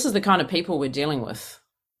 this is the kind of people we're dealing with.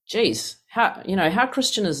 Geez, how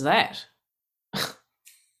Christian is that?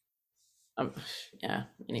 Yeah.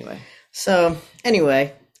 Anyway. So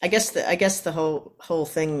anyway, I guess the whole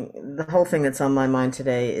thing that's on my mind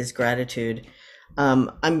today is gratitude.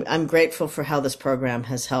 I'm grateful for how this program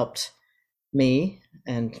has helped me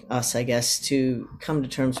and us, I guess, to come to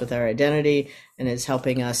terms with our identity, and is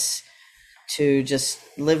helping us to just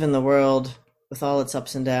live in the world with all its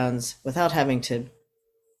ups and downs without having to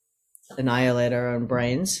annihilate our own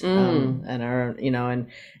brains, and our, you know,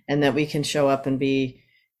 and that we can show up and be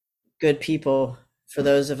good people for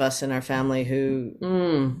those of us in our family who,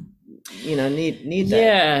 you know, need that.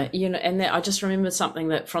 Yeah, you know, and I just remembered something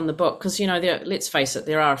that from the book, because, you know, let's face it,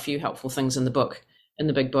 there are a few helpful things in the book, in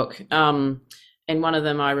the big book. And one of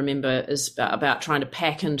them I remember is about trying to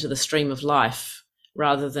pack into the stream of life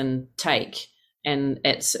rather than take. And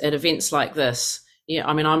at events like this, yeah,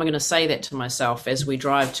 I mean, I'm going to say that to myself as we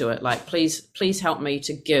drive to it, like, please help me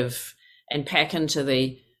to give and pack into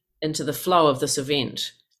the flow of this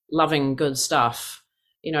event, loving good stuff.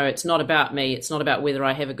 You know, it's not about me. It's not about whether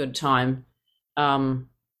I have a good time.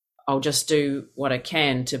 I'll just do what I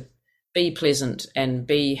can to be pleasant and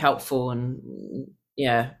be helpful. And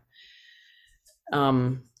yeah, I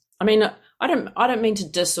mean, I don't mean to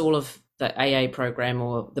diss all of the AA program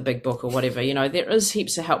or the big book or whatever. You know, there is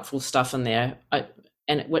heaps of helpful stuff in there,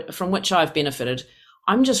 from which I've benefited.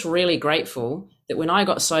 I'm just really grateful that when I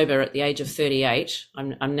got sober at the age of 38,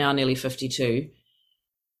 I'm now nearly 52,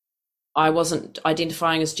 I wasn't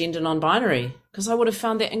identifying as gender non-binary, because I would have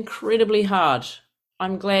found that incredibly hard.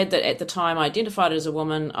 I'm glad that at the time I identified as a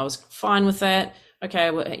woman. I was fine with that.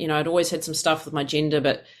 Okay, you know, I'd always had some stuff with my gender,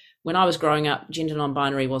 but when I was growing up, gender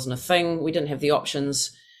non-binary wasn't a thing. We didn't have the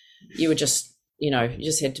options. You were just, you know, you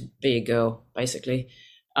just had to be a girl, basically.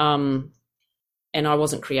 And I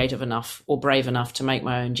wasn't creative enough or brave enough to make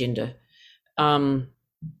my own gender.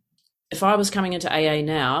 If I was coming into AA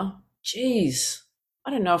now, geez,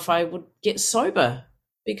 I don't know if I would get sober,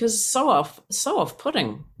 because so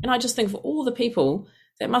off-putting. And I just think for all the people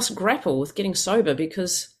that must grapple with getting sober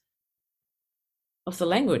because of the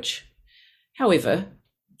language. However,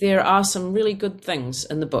 there are some really good things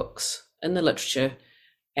in the books, in the literature,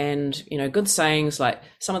 and, you know, good sayings, like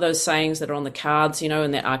some of those sayings that are on the cards, you know,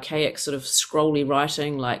 in that archaic sort of scrolly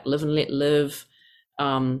writing, like live and let live,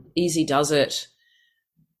 easy does it.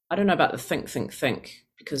 I don't know about the think,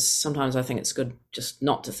 because sometimes I think it's good just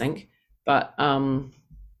not to think. But,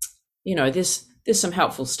 you know, there's some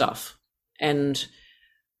helpful stuff. And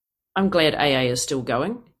I'm glad AA is still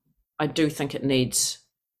going. I do think it needs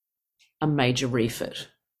a major refit.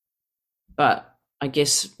 But I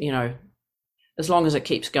guess, you know, as long as it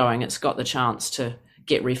keeps going, it's got the chance to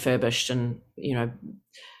get refurbished and, you know,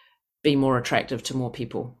 be more attractive to more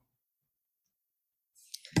people.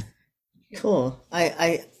 Cool.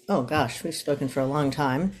 Oh gosh, we've spoken for a long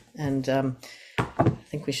time, and I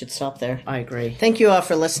think we should stop there. I agree. Thank you all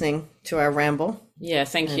for listening to our ramble. Yeah,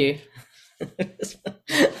 thank you.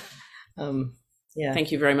 Yeah.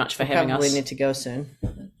 Thank you very much for having us. Probably need to go soon.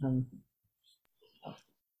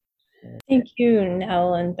 Thank you,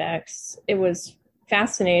 Nell and Bex. It was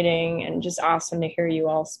fascinating and just awesome to hear you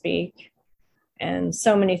all speak. And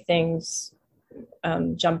so many things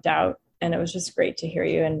jumped out, and it was just great to hear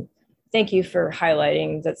you. And thank you for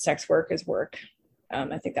highlighting that sex work is work.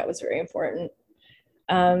 I think that was very important.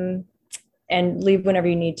 And leave whenever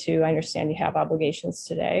you need to. I understand you have obligations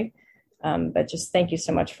today, but just thank you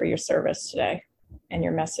so much for your service today and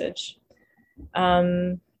your message.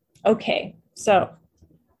 Okay, so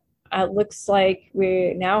it looks like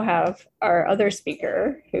we now have our other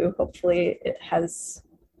speaker, who hopefully has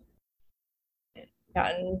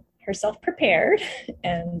gotten herself prepared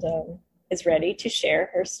and is ready to share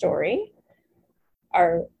her story.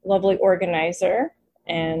 Our lovely organizer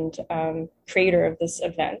and creator of this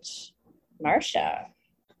event, Marsha.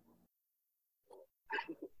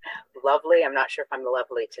 Lovely. I'm not sure if I'm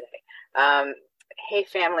lovely today. Hey,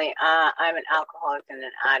 family. I'm an alcoholic and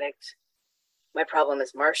an addict. My problem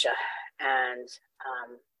is Marsha. And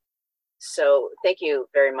so thank you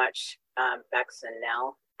very much, Bex and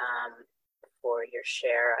Nell, for your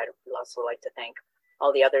share. I'd also like to thank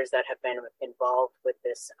all the others that have been involved with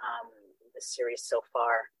this series so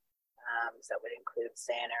far. So that would include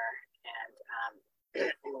Xander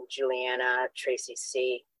and Juliana, Tracy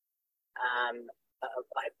C. I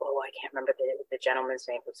can't remember the gentleman's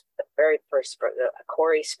name. It was the very first.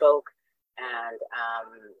 Corey spoke, and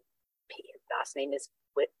last name is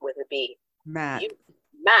with a B. Matt.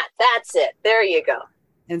 Matt, that's it. There you go.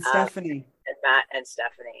 And Stephanie. And Matt and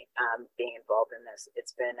Stephanie being involved in this.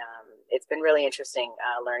 It's been really interesting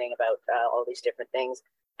learning about all these different things,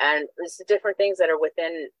 and this is different things that are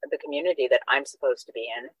within the community that I'm supposed to be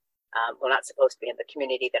in. Well, not supposed to be in the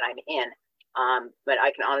community that I'm in. But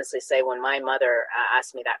I can honestly say, when my mother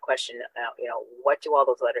asked me that question, what do all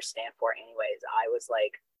those letters stand for anyways? I was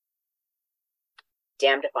like,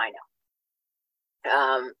 damned if I know.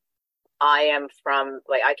 I am from,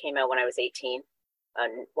 I came out when I was 18,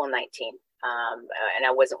 19. And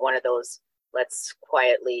I wasn't one of those, let's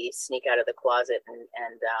quietly sneak out of the closet and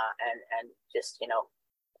just,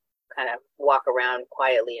 kind of walk around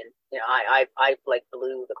quietly. And, I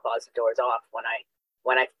blew the closet doors off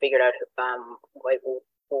when I figured out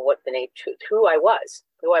what the name, who I was,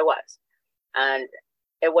 and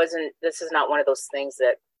this is not one of those things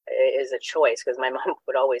that is a choice, because my mom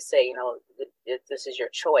would always say, this is your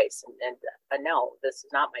choice, and no, this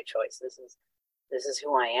is not my choice. This is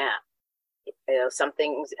who I am. Some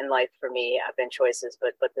things in life for me have been choices,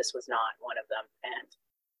 but this was not one of them. And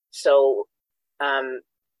so,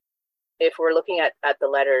 if we're looking at the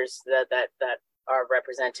letters that are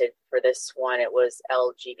represented for this one, it was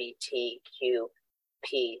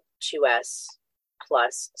LGBTQP2S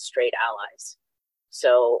plus straight allies.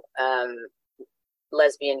 So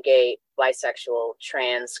lesbian, gay, bisexual,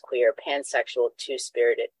 trans, queer, pansexual,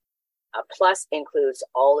 two-spirited. Plus includes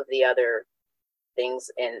all of the other things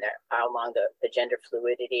in there along the gender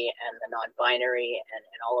fluidity and the non-binary and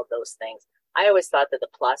all of those things. I always thought that the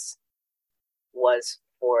plus was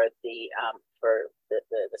for the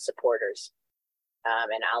supporters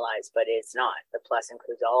and allies, but it's not. The plus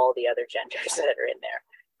includes all the other genders that are in there,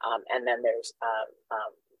 and then there's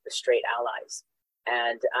the straight allies.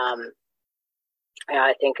 And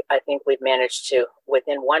I think we've managed to,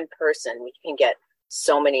 within one person, we can get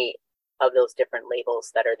so many of those different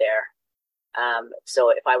labels that are there. So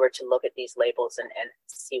if I were to look at these labels and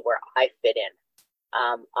see where I fit in,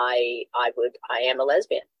 I am a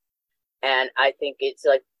lesbian, and I think it's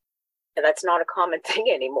like that's not a common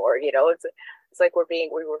thing anymore. You know, it's like we're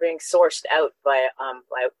being sourced out by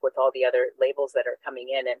with all the other labels that are coming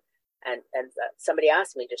in, and somebody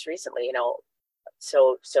asked me just recently, you know,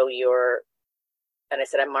 so you're, and I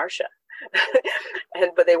said I'm Marsha.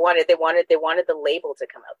 But they wanted the label to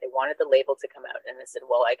come out. They wanted the label to come out, and I said,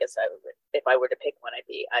 well, I guess if I were to pick one, I'd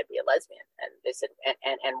be a lesbian. And they said,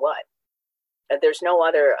 and what? And there's no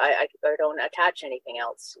other. I don't attach anything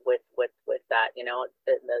else with that. You know,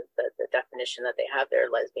 the definition that they have there,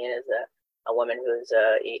 lesbian is a woman who's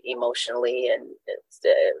emotionally and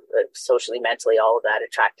socially, mentally, all of that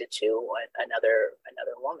attracted to another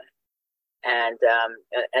woman. And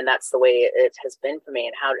that's the way it has been for me.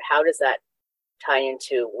 And how does that tie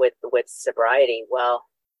into with sobriety? Well,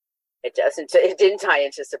 it doesn't. It didn't tie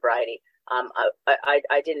into sobriety.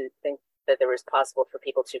 I didn't think that there was possible for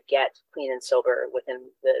people to get clean and sober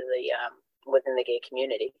within the gay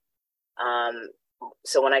community.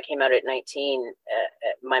 So when I came out at 19,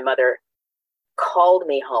 my mother called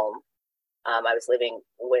me home. I was living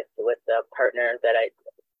with a partner that I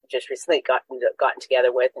just recently gotten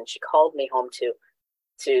together with, and she called me home to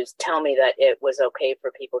tell me that it was okay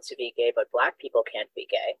for people to be gay, but Black people can't be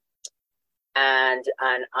gay. And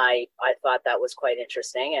I thought that was quite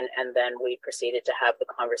interesting. And then we proceeded to have the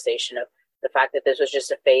conversation of the fact that this was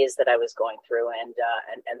just a phase that I was going through, and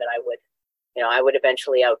that I would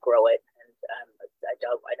eventually outgrow it. And I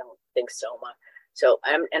don't think so much. So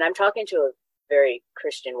I'm talking to a very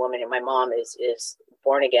Christian woman, and my mom is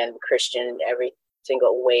born again Christian, every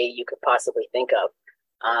single way you could possibly think of.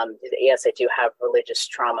 Yes, I do have religious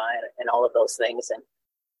trauma and all of those things, and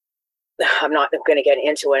I'm not going to get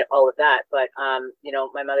into all of that. But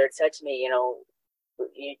my mother had said to me,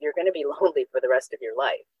 you're going to be lonely for the rest of your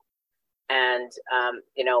life. And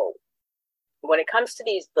when it comes to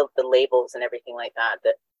the labels and everything like that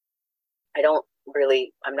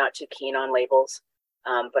I'm not too keen on labels.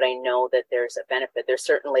 But I know that there's a benefit. There's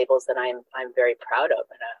certain labels that I'm very proud of,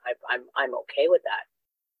 and I'm okay with that.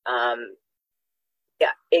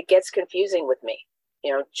 Yeah, it gets confusing with me,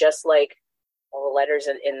 just like all the letters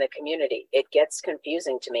in the community. It gets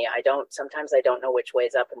confusing to me. Sometimes I don't know which way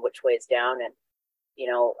is up and which way is down, and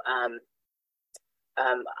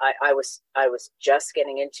I was just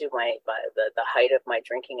getting into the height of my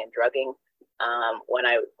drinking and drugging when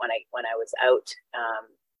I was out.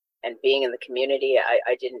 And being in the community,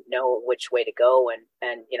 I didn't know which way to go. And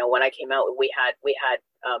when I came out, we had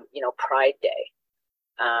Pride Day.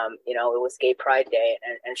 It was Gay Pride Day,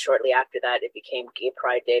 and shortly after that, it became Gay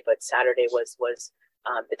Pride Day. But Saturday was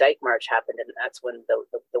the Dyke March happened, and that's when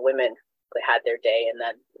the women had their day, and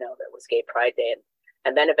then that was Gay Pride Day,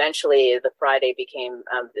 and then eventually the Friday became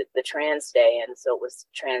the Trans Day, and so it was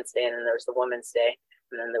Trans Day, and then there was the Women's Day,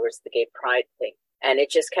 and then there was the Gay Pride thing, and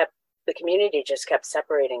the community just kept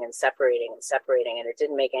separating and separating and separating, and it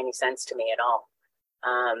didn't make any sense to me at all.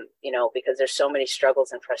 Because there's so many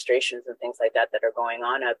struggles and frustrations and things like that are going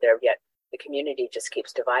on out there, yet the community just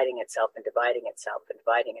keeps dividing itself and dividing itself and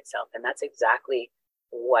dividing itself. And that's exactly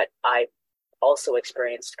what I also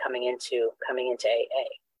experienced coming into AA.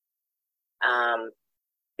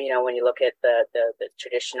 When you look at the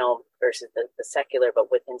traditional versus the secular,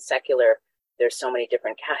 but within secular, there's so many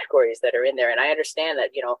different categories that are in there. And I understand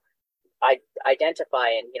that, I identify,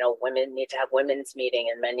 and women need to have women's meeting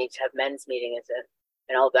and men need to have men's meetings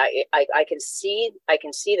and all that. I can see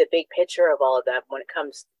the big picture of all of that. When it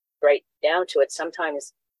comes right down to it,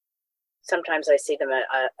 sometimes I see them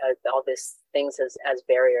all these things as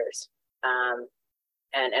barriers,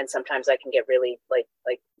 and sometimes I can get really like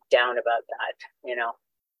down about that.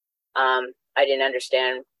 I didn't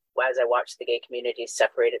understand as I watched the gay community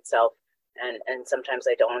separate itself, and sometimes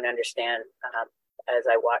I don't understand as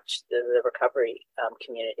I watch the recovery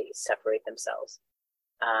communities separate themselves.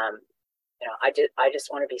 I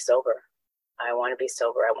just want to be sober. I want to be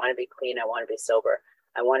sober. I want to be clean. I want to be sober.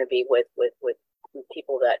 I want to be with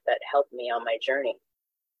people that help me on my journey.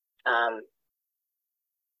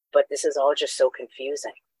 But this is all just so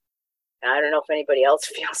confusing. And I don't know if anybody else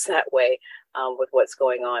feels that way with what's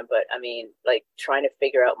going on, but I mean, like trying to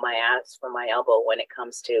figure out my ass from my elbow when it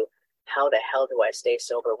comes to how the hell do I stay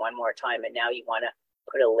sober one more time? And now you want to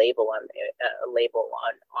put a label on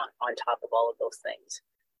top of all of those things,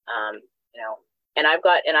 And I've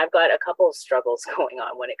got a couple of struggles going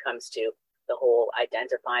on when it comes to the whole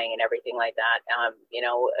identifying and everything like that.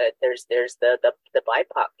 There's the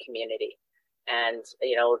BIPOC community, and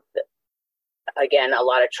again, a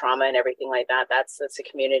lot of trauma and everything like that. That's a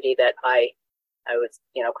community that I would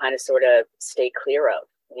kind of sort of stay clear of.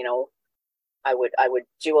 I would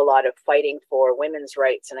do a lot of fighting for women's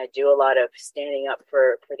rights, and I do a lot of standing up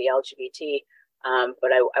for the LGBT.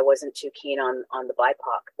 But I wasn't too keen on the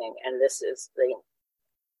BIPOC thing, and this is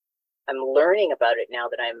I'm learning about it now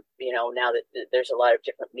that now that there's a lot of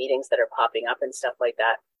different meetings that are popping up and stuff like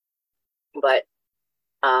that. But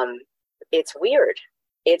it's weird.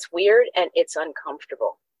 It's weird and it's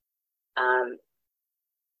uncomfortable.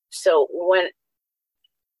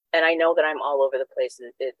 And I know that I'm all over the place,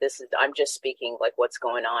 and I'm just speaking like what's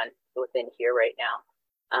going on within here right now.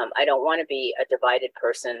 I don't want to be a divided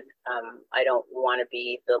person. I don't want to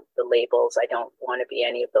be the labels. I don't want to be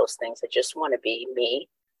any of those things. I just want to be me,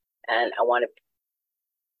 and I want to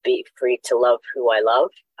be free to love who I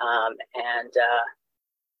love.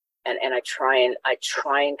 And I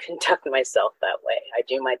try and conduct myself that way. I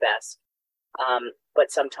do my best.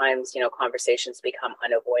 But sometimes, conversations become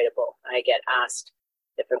unavoidable. I get asked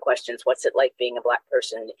different questions. What's it like being a Black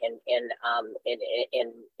person in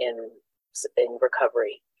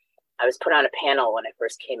recovery? I was put on a panel when I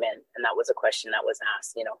first came in, and that was a question that was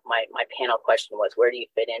asked. My panel question was, where do you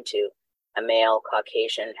fit into a male,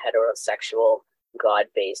 Caucasian, heterosexual,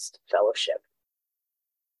 God-based fellowship?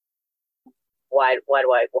 Why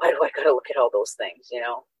do I gotta look at all those things?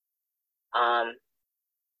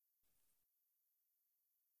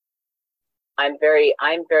 I'm very,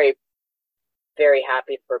 very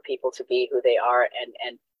happy for people to be who they are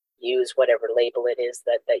and use whatever label it is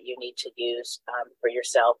that you need to use for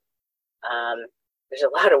yourself. There's a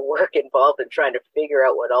lot of work involved in trying to figure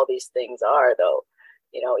out what all these things are, though.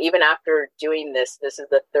 Even after doing this is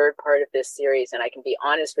the third part of this series, and I can be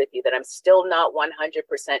honest with you that I'm still not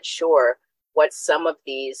 100% sure what some of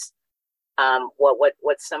these,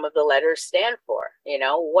 what some of the letters stand for.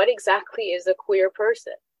 What exactly is a queer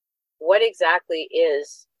person? What exactly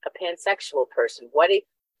is a pansexual person? What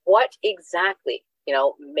exactly,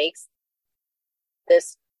 makes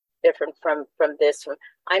this different from this one?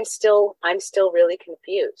 I'm still really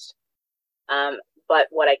confused. But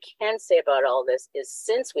what I can say about all this is,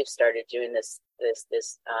 since we've started doing this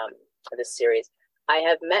series, I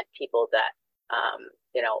have met people that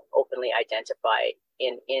openly identify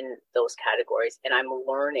in those categories, and I'm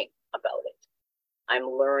learning about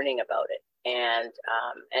it. And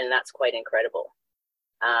that's quite incredible.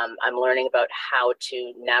 I'm learning about how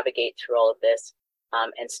to navigate through all of this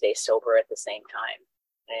and stay sober at the same time.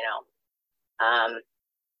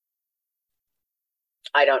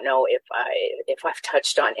 I don't know if I've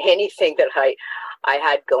touched on anything that I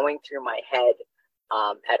had going through my head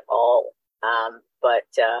at all. But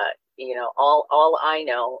all I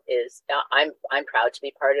know is I'm proud to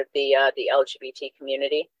be part of the LGBT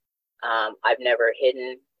community. I've never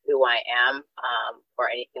hidden who I am or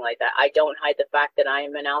anything like that. I don't hide the fact that I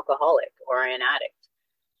am an alcoholic or an addict.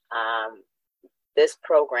 This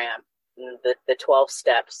program, the 12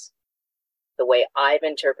 steps, the way I've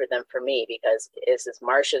interpreted them for me, because this is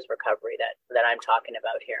Marsha's recovery that I'm talking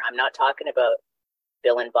about here. I'm not talking about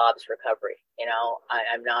Bill and Bob's recovery.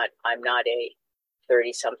 I'm not a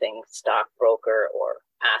 30-something stockbroker or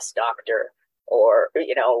ass doctor, or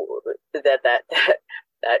that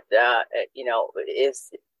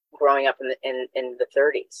is growing up in the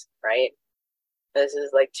 30s, right? This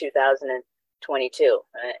is like 2022,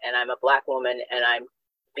 and I'm a Black woman, and I'm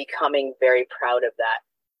becoming very proud of that.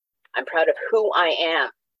 I'm proud of who I am,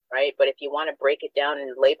 right? But if you want to break it down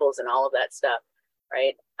in labels and all of that stuff,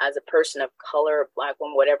 right? As a person of color, Black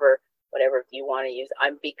woman, whatever you want to use,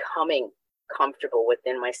 I'm becoming comfortable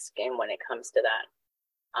within my skin when it comes to that.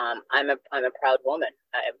 I'm a proud woman.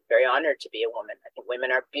 I'm very honored to be a woman. I think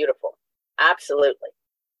women are beautiful. Absolutely.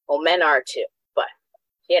 Well, men are too, but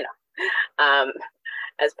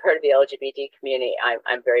as part of the LGBT community,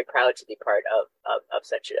 I'm very proud to be part of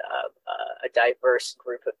such a diverse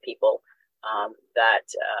group of people that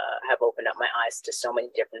have opened up my eyes to so many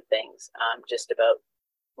different things, just about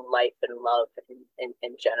life and love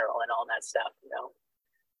in general and all that stuff.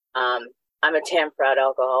 I'm a damn proud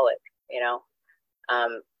alcoholic.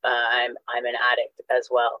 I'm an addict as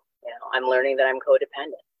well. I'm learning that I'm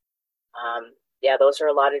codependent. Yeah, those are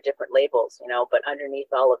a lot of different labels, but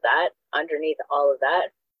underneath all of that,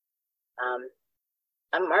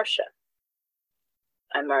 I'm Marsha.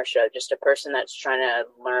 I'm Marsha, just a person that's trying to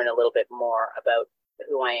learn a little bit more about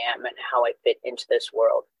who I am and how I fit into this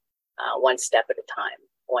world, one step at a time,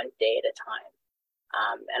 one day at a time.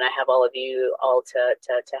 And I have all of you all to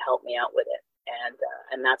help me out with it.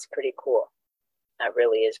 And that's pretty cool. That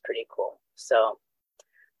really is pretty cool. So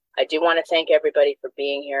I do want to thank everybody for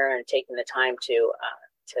being here and taking the time to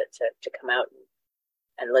come out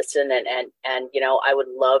and listen. And I would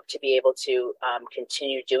love to be able to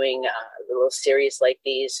continue doing a little series like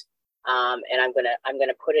these. And I'm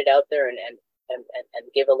gonna put it out there and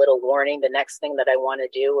give a little warning. The next thing that I want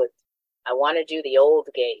to do is I want to do the old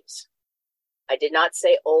gays. I did not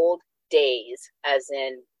say old days as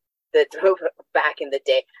in the back in the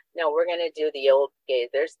day. No, we're going to do the old gays.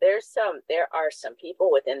 There are some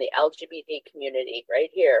people within the LGBT community right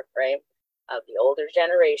here, right, of the older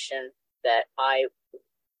generation that I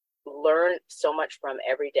learn so much from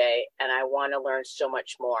every day, and I want to learn so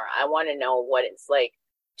much more. I want to know what it's like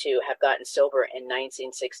to have gotten sober in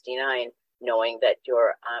 1969, knowing that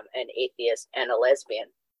you're an atheist and a lesbian.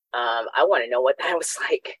 I want to know what that was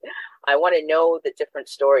like. I want to know the different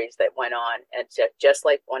stories that went on, and just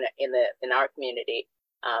like in our community,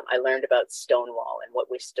 I learned about Stonewall and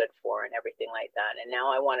what we stood for and everything like that. And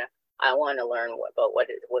now I want to learn about what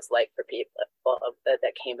it was like for people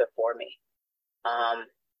that came before me.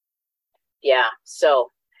 Yeah.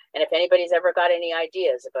 So, and if anybody's ever got any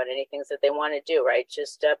ideas about any things that they want to do, right,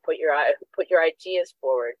 just put your ideas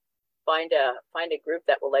forward. Find a group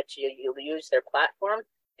that will let you use their platform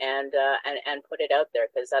and put it out there,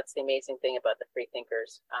 because that's the amazing thing about the free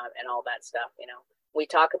thinkers and all that stuff. We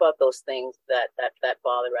talk about those things that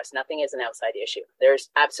bother us. Nothing is an outside issue. There's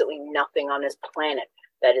absolutely nothing on this planet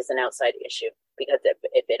that is an outside issue, because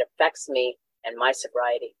if it affects me and my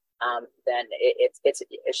sobriety, then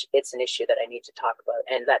it's an issue that I need to talk about,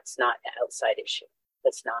 and that's not an outside issue.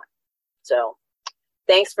 That's not. So,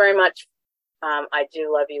 thanks very much. I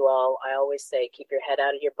do love you all. I always say, keep your head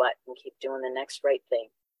out of your butt and keep doing the next right thing.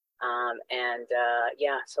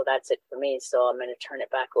 Yeah, so that's it for me. So I'm going to turn it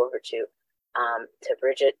back over to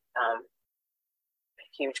Brijet, a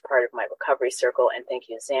huge part of my recovery circle. And thank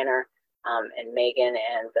you, Xander, and Megan,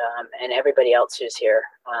 and everybody else who's here.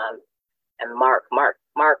 And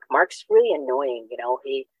Mark's really annoying.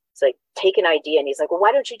 He's like, take an idea and he's like, well,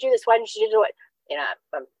 why don't you do this? Why don't you do it?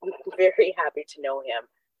 I'm very happy to know him,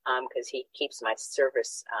 because he keeps my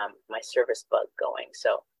service bug going.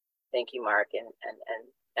 So thank you, Mark,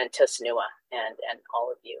 and Tasnua and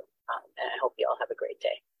all of you. And I hope you all have a great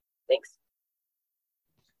day. Thanks.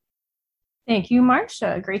 Thank you,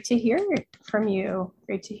 Marsha. Great to hear from you.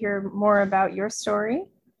 Great to hear more about your story.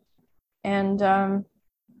 And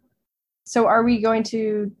so are we going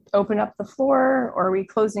to open up the floor, or are we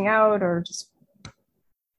closing out, or just